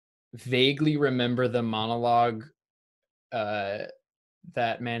vaguely remember the monologue that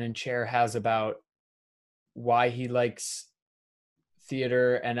Man in Chair has about why he likes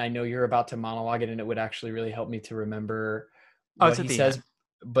theater, and I know you're about to monologue it, and it would actually really help me to remember what he says. End.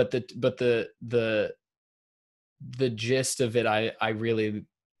 But the gist of it, I really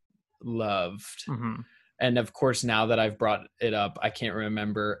loved, And of course, now that I've brought it up, I can't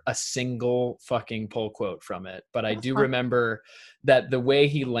remember a single fucking pull quote from it. But I do remember that the way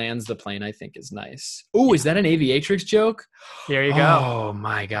he lands the plane, I think, is nice. Oh, is that an Aviatrix joke? There you go. Oh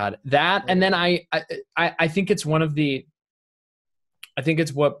my God. That, and then I think it's one of the, I think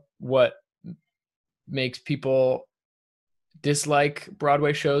it's what makes people dislike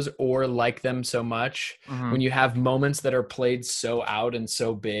Broadway shows or like them so much, when you have moments that are played so out and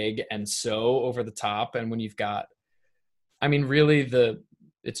so big and so over the top. And when you've got, I mean, really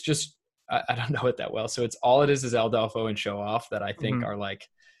it's just, I don't know it that well. So it's all it is El Delfo and Show Off that I think are like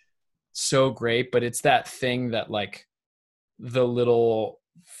so great, but it's that thing that like the little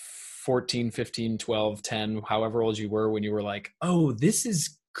 14, 15, 12, 10, however old you were when you were like, oh, this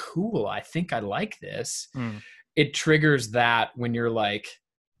is cool. I think I like this. It triggers that when you're like,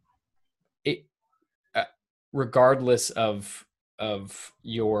 it, regardless of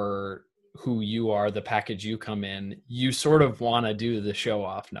your, who you are, the package you come in, you sort of want to do the Show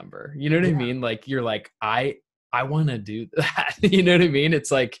Off number. You know what I mean? Like, you're like, I want to do that. You know what I mean?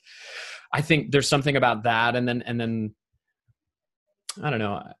 It's like, I think there's something about that. And then I don't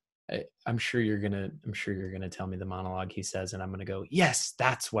know. I'm sure you're gonna tell me the monologue he says, and I'm gonna go, yes,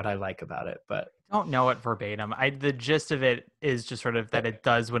 that's what I like about it. But I don't know it verbatim. The gist of it is just sort of that it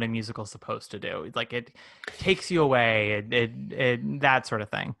does what a musical's supposed to do. Like, it takes you away, it that sort of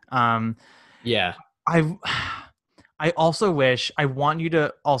thing. Yeah. I also wish, I want you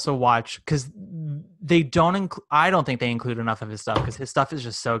to also watch, because they don't I don't think they include enough of his stuff, because his stuff is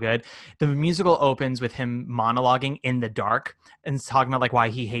just so good. The musical opens with him monologuing in the dark and talking about like why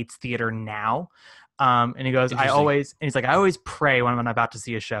he hates theater now. And he goes, I always pray when I'm about to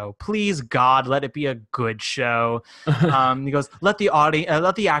see a show, please God, let it be a good show. He goes, let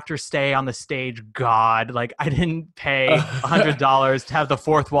the actors stay on the stage, God. Like, I didn't pay $100 to have the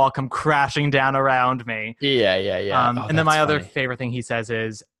fourth wall come crashing down around me. Yeah. And then my other favorite thing he says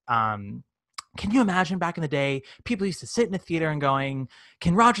is, can you imagine back in the day, people used to sit in a theater and going,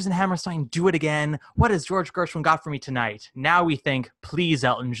 can Rodgers and Hammerstein do it again? What has George Gershwin got for me tonight? Now we think, please,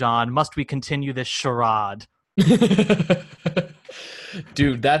 Elton John, must we continue this charade?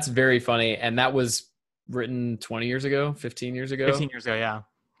 Dude, that's very funny. And that was written 20 years ago, 15 years ago? 15 years ago, yeah.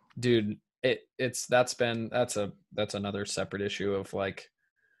 Dude, that's another separate issue of like,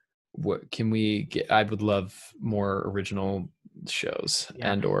 what can we get? I would love more original shows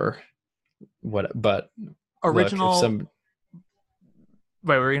and or what, but original. Look, wait,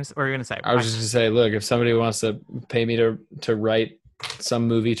 what were you gonna say? I was just gonna say, look, if somebody wants to pay me to write some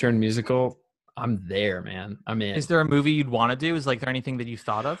movie turned musical, I'm there, man. I'm in. Is there a movie you'd want to do? Is there anything that you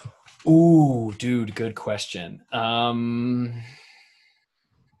thought of? Ooh, dude, good question.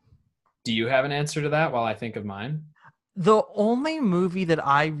 Do you have an answer to that while I think of mine? The only movie that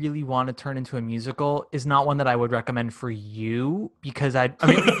I really want to turn into a musical is not one that I would recommend for you, because I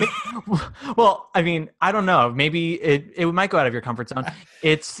mean, I don't know. Maybe it might go out of your comfort zone.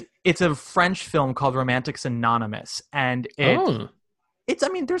 It's a French film called Romantics Anonymous, and there's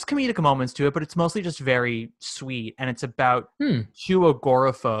comedic moments to it, but it's mostly just very sweet, and it's about two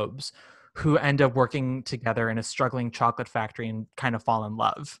agoraphobes who end up working together in a struggling chocolate factory and kind of fall in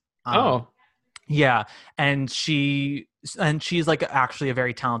love. Yeah, and she's like actually a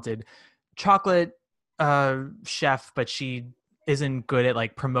very talented chocolate chef, but she isn't good at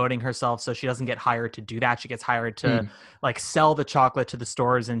like promoting herself, so she doesn't get hired to do that. She gets hired to like sell the chocolate to the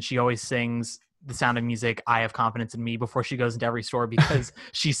stores, and she always sings The Sound of Music, I Have Confidence in Me, before she goes into every store, because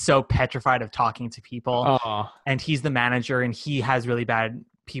she's so petrified of talking to people. And he's the manager, and he has really bad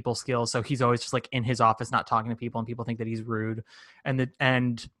people skills, so he's always just like in his office not talking to people, and people think that he's rude.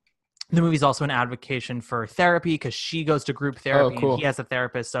 And the movie's also an advocacy for therapy, because she goes to group therapy and he has a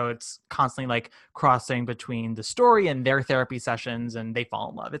therapist. So it's constantly like crossing between the story and their therapy sessions, and they fall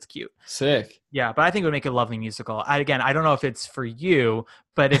in love. It's cute. Sick. Yeah. But I think it would make a lovely musical. I don't know if it's for you,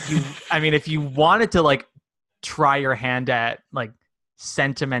 but if you wanted to like try your hand at like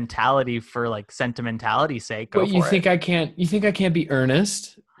sentimentality for like sentimentality's sake, go for it. You think I can't be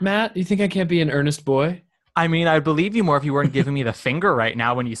earnest, Matt? You think I can't be an earnest boy? I mean, I'd believe you more if you weren't giving me the finger right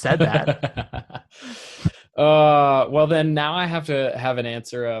now when you said that. Well, then now I have to have an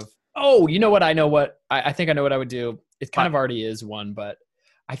answer of, you know what? I know what, I think I know what I would do. It kind of already is one, but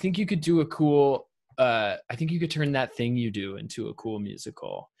I think you could do a cool, I think you could turn That Thing You Do into a cool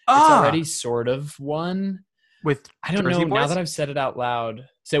musical. It's already sort of one. With I don't Jersey know, Boys? now that I've said it out loud.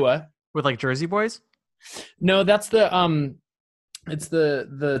 Say what? With like Jersey Boys? No, that's the, it's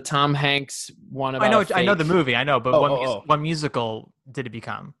the Tom Hanks one about I know the movie. I know, but what musical did it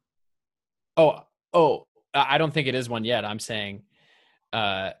become? I don't think it is one yet. I'm saying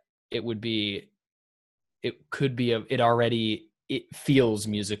it would be it could be it feels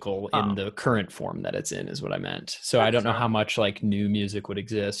musical in the current form that it's in, is what I meant. So I don't know how much like new music would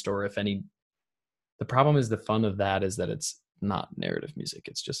exist, or if any. The problem is the fun of that is that it's not narrative music.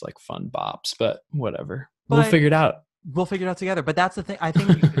 It's just like fun bops, but whatever. We'll figure it out. We'll figure it out together. But that's the thing. I think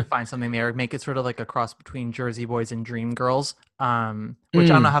you could find something there, make it sort of like a cross between Jersey Boys and Dreamgirls,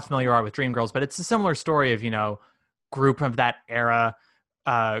 which I don't know how familiar you are with Dreamgirls, but it's a similar story of, group of that era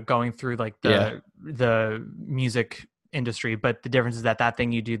going through like the music industry. But the difference is that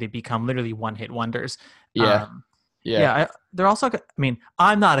thing you do, they become literally one-hit wonders. They're also,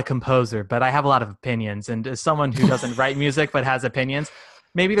 I'm not a composer, but I have a lot of opinions. And as someone who doesn't write music but has opinions,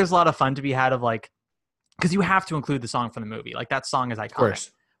 maybe there's a lot of fun to be had of like, because you have to include the song from the movie. Like that song is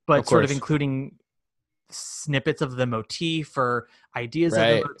iconic, but sort of including snippets of the motif or ideas of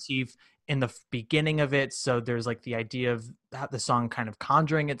the motif in the beginning of it. So there's like the idea of the song kind of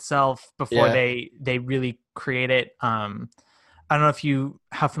conjuring itself before they really create it. I don't know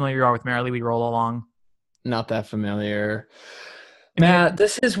how familiar you are with Merrily We Roll Along. Not that familiar. Matt,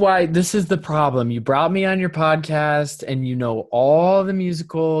 this is the problem. You brought me on your podcast and you know all the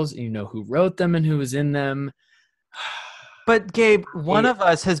musicals, and you know who wrote them and who was in them. But Gabe, one of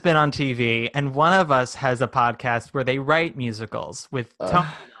us has been on TV and one of us has a podcast where they write musicals with Tony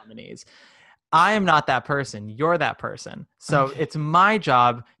nominees. I am not that person. You're that person. So it's my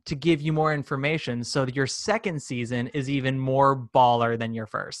job to give you more information so that your second season is even more baller than your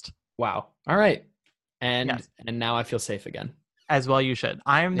first. Wow. All right. And now I feel safe again. As well you should.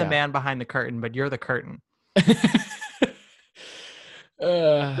 I am the man behind the curtain, but you're the curtain.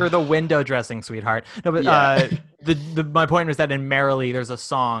 You're the window dressing, sweetheart. No, but my point was that in Merrily, there's a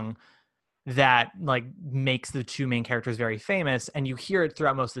song that like makes the two main characters very famous, and you hear it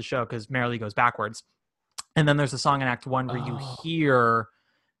throughout most of the show because Merrily goes backwards. And then there's a song in Act 1 where you hear,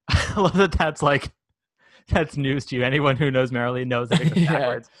 I love that's news to you. Anyone who knows Merrily knows that it goes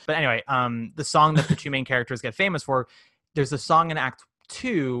backwards. But anyway, the song that the two main characters get famous for, there's a song in Act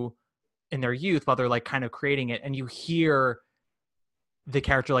 2 in their youth while they're like kind of creating it, and you hear the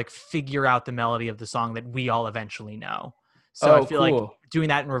character like figure out the melody of the song that we all eventually know. So I feel like doing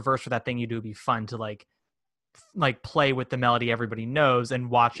that in reverse for that thing you do would be fun to like play with the melody everybody knows and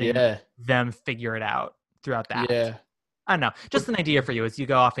watching them figure it out throughout that. Yeah. I don't know. Just an idea for you as you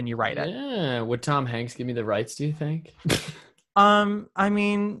go off and you write it. Yeah. Would Tom Hanks give me the rights, do you think? I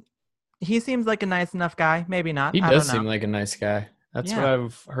mean, he seems like a nice enough guy. Maybe not. He does seem like a nice guy. That's what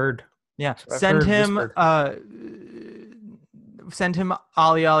I've heard. Yeah. Send him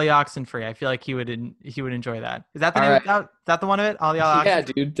Ollie Ollie Oxenfree. I feel like he would enjoy that. Is that the name? Is that the one of it? Ollie Ollie Oxenfree? Yeah,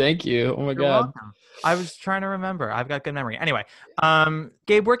 dude. Thank you. Oh my God. Welcome. I was trying to remember. I've got good memory. Anyway,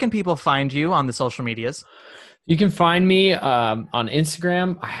 Gabe, where can people find you on the social medias? You can find me on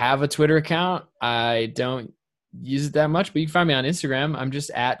Instagram. I have a Twitter account. I don't use it that much, but you can find me on Instagram. I'm just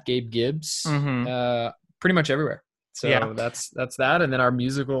at Gabe Gibbs. Pretty much everywhere. So that's that. And then our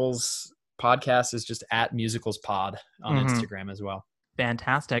musicals podcast is just at musicals pod on Instagram as well.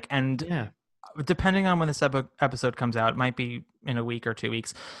 Fantastic. And depending on when this episode comes out, it might be in a week or 2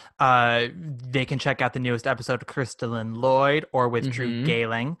 weeks, they can check out the newest episode of Crystalline Lloyd or with Drew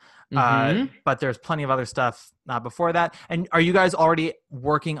Gayling. But there's plenty of other stuff before that. And are you guys already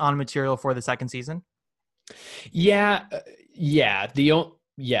working on material for the second season? Yes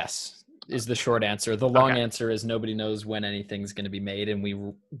is the short answer. The long answer is nobody knows when anything's going to be made, and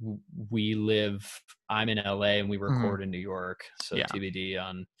I'm in LA and we record in New York, so TBD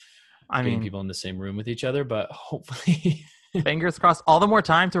on getting people in the same room with each other, but hopefully fingers crossed. All the more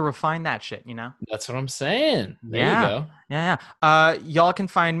time to refine that shit, you know? That's what I'm saying. There you go. Yeah. Y'all can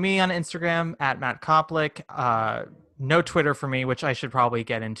find me on Instagram at Matt Koplik. No Twitter for me, which I should probably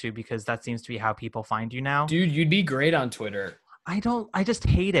get into because that seems to be how people find you now. Dude, you'd be great on Twitter. I just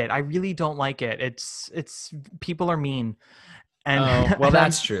hate it. I really don't like it. It's people are mean. And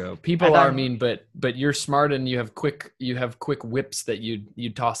that's true. People are mean, but you're smart and you have quick whips that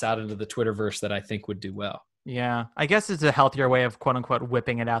you'd toss out into the Twitterverse that I think would do well. Yeah, I guess it's a healthier way of quote unquote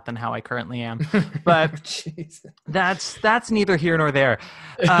whipping it out than how I currently am. But that's neither here nor there.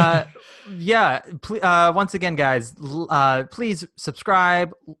 Once again, guys, please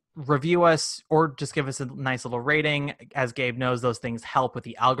subscribe, review us, or just give us a nice little rating. As Gabe knows, those things help with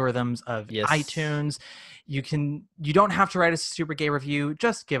the algorithms of iTunes. You don't have to write us a super gay review.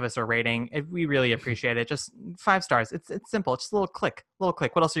 Just give us a rating. We really appreciate it. Just 5 stars. It's simple. Just a little click.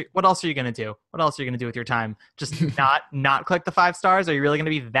 What else are you going to do? What else are you going to do with your time? Just not click the 5 stars? Are you really going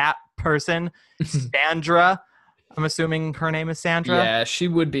to be that person? Sandra, I'm assuming her name is Sandra. Yeah, she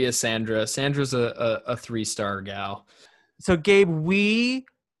would be a Sandra. Sandra's a 3-star gal. So Gabe, we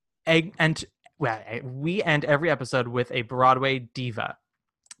we end every episode with a Broadway diva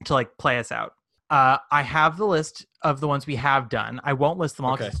to like play us out. I have the list of the ones we have done. I won't list them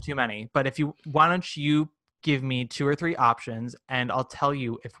all because it's too many. But why don't you give me 2 or 3 options, and I'll tell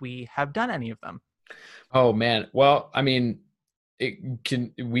you if we have done any of them. Oh man, well, I mean,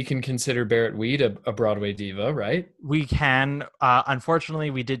 we can consider Barrett Weed a Broadway diva, right? We can. Unfortunately,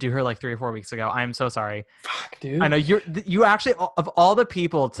 we did do her like 3 or 4 weeks ago. I am so sorry. Fuck, dude. I know you actually, of all the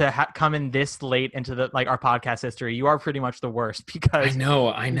people to come in this late into the like our podcast history, you are pretty much the worst because I know.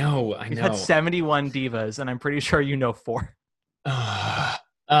 We've had 71 divas, and I'm pretty sure you know 4.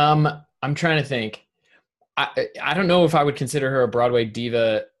 I'm trying to think. I don't know if I would consider her a Broadway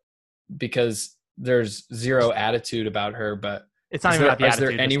diva because there's zero attitude about her, but it's not even about the attitude.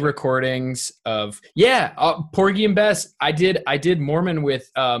 Is there any recordings of Porgy and Bess? I did Mormon with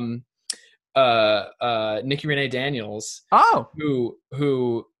Nikki Renee Daniels. Oh,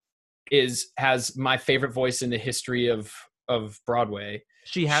 who has my favorite voice in the history of Broadway.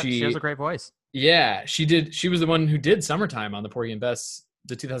 She has a great voice. Yeah, she did. She was the one who did Summertime on the Porgy and Bess,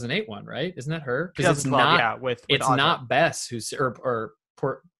 the 2008 one, right? Isn't that her? Because it's not. With it's Audra. not Bess who's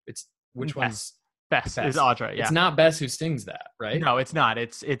it's which one's Bess is Audra. Yeah, it's not Bess who sings that, right? No, it's not.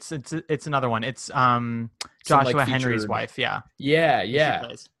 It's another one. It's Joshua Henry's wife. Yeah.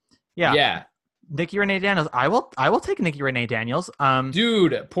 Nikki Renee Daniels. I will take Nikki Renee Daniels.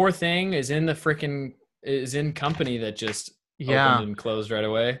 Dude, poor thing is in company that just opened and closed right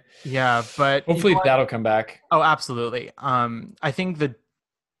away. Yeah, but hopefully that'll come back. Oh, absolutely. I think the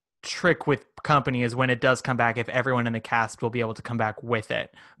trick with Company is when it does come back, if everyone in the cast will be able to come back with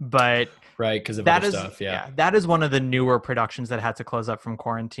it. But right, because of other stuff. Yeah, that is one of the newer productions that had to close up from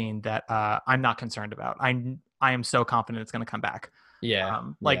quarantine that I'm not concerned about. I am so confident it's going to come back. Yeah,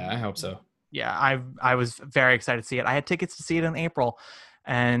 I hope so. Yeah, I was very excited to see it. I had tickets to see it in April,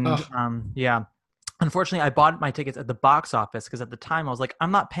 and unfortunately, I bought my tickets at the box office because at the time I was like, I'm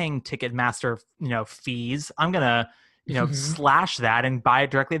not paying Ticketmaster, fees. I'm gonna, slash that and buy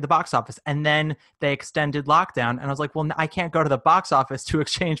it directly at the box office. And then they extended lockdown, and I was like, well, I can't go to the box office to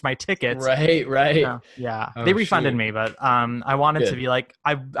exchange my tickets. Right. Yeah, they refunded me, but I wanted to be like,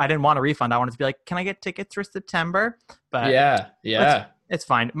 I didn't want a refund. I wanted to be like, can I get tickets for September? But yeah. It's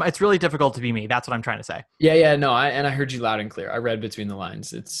fine. It's really difficult to be me. That's what I'm trying to say. Yeah. No, I heard you loud and clear. I read between the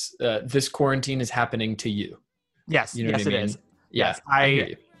lines. It's this quarantine is happening to you. Yes. You know yes, what I mean? It is. Yeah,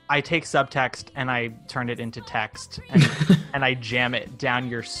 yes. I take subtext and I turn it into text and I jam it down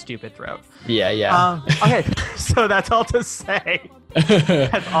your stupid throat. Yeah. Okay. So that's all to say.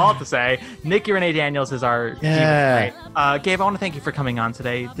 Nikki Renee Daniels is our diva, right? Gabe, I want to thank you for coming on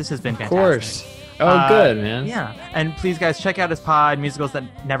today. This has been fantastic. Of course. Oh, good, man. Yeah. And please, guys, check out his pod, Musicals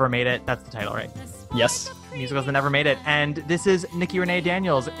That Never Made It. That's the title, right? Yes. Musicals That Never Made It. And this is Nikki Renee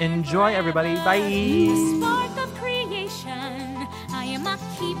Daniels. Enjoy, everybody. Bye. The spark of creation. I am a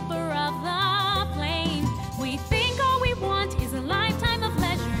keeper of the flame. We think all we want is a lifetime of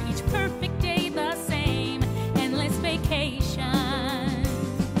leisure. Each perfect day the same. Endless vacation.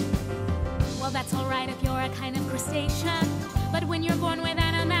 Well, that's all right if you're a kind of crustacean. But when you're born with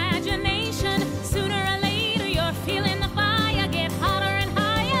an imagination, sooner or later you're feeling the fire get hotter and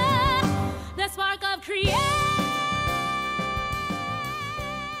higher. The spark of creation.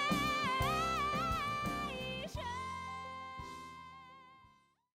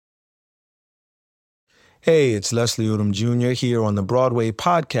 Hey, it's Leslie Odom Jr. here on the Broadway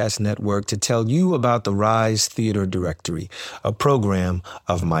Podcast Network to tell you about the Rise Theater Directory, a program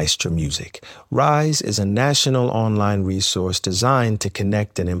of Maestro Music. Rise is a national online resource designed to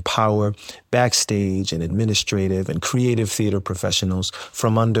connect and empower backstage and administrative and creative theater professionals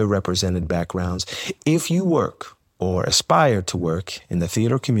from underrepresented backgrounds. If you work or aspire to work in the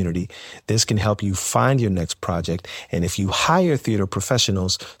theater community, this can help you find your next project. And if you hire theater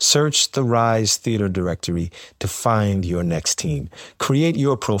professionals, search the Rise Theater Directory to find your next team. Create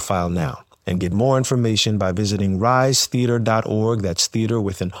your profile now and get more information by visiting risetheater.org. That's theater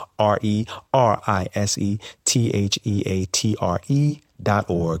with an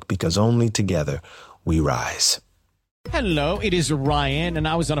RERISETHEATRE.org, because only together we rise. Hello, it is Ryan, and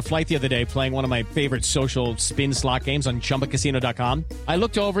I was on a flight the other day playing one of my favorite social spin slot games on ChumbaCasino.com. I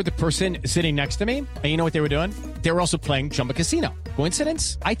looked over at the person sitting next to me, and you know what they were doing? They were also playing Chumba Casino.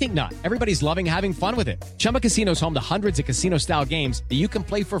 Coincidence? I think not. Everybody's loving having fun with it. Chumba Casino is home to hundreds of casino-style games that you can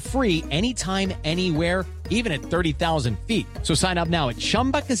play for free anytime, anywhere, even at 30,000 feet. So sign up now at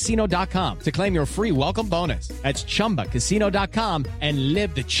ChumbaCasino.com to claim your free welcome bonus. That's ChumbaCasino.com and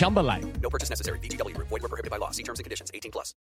live the Chumba life. No purchase necessary. VGW. Void where prohibited by law. See terms and conditions. 18+.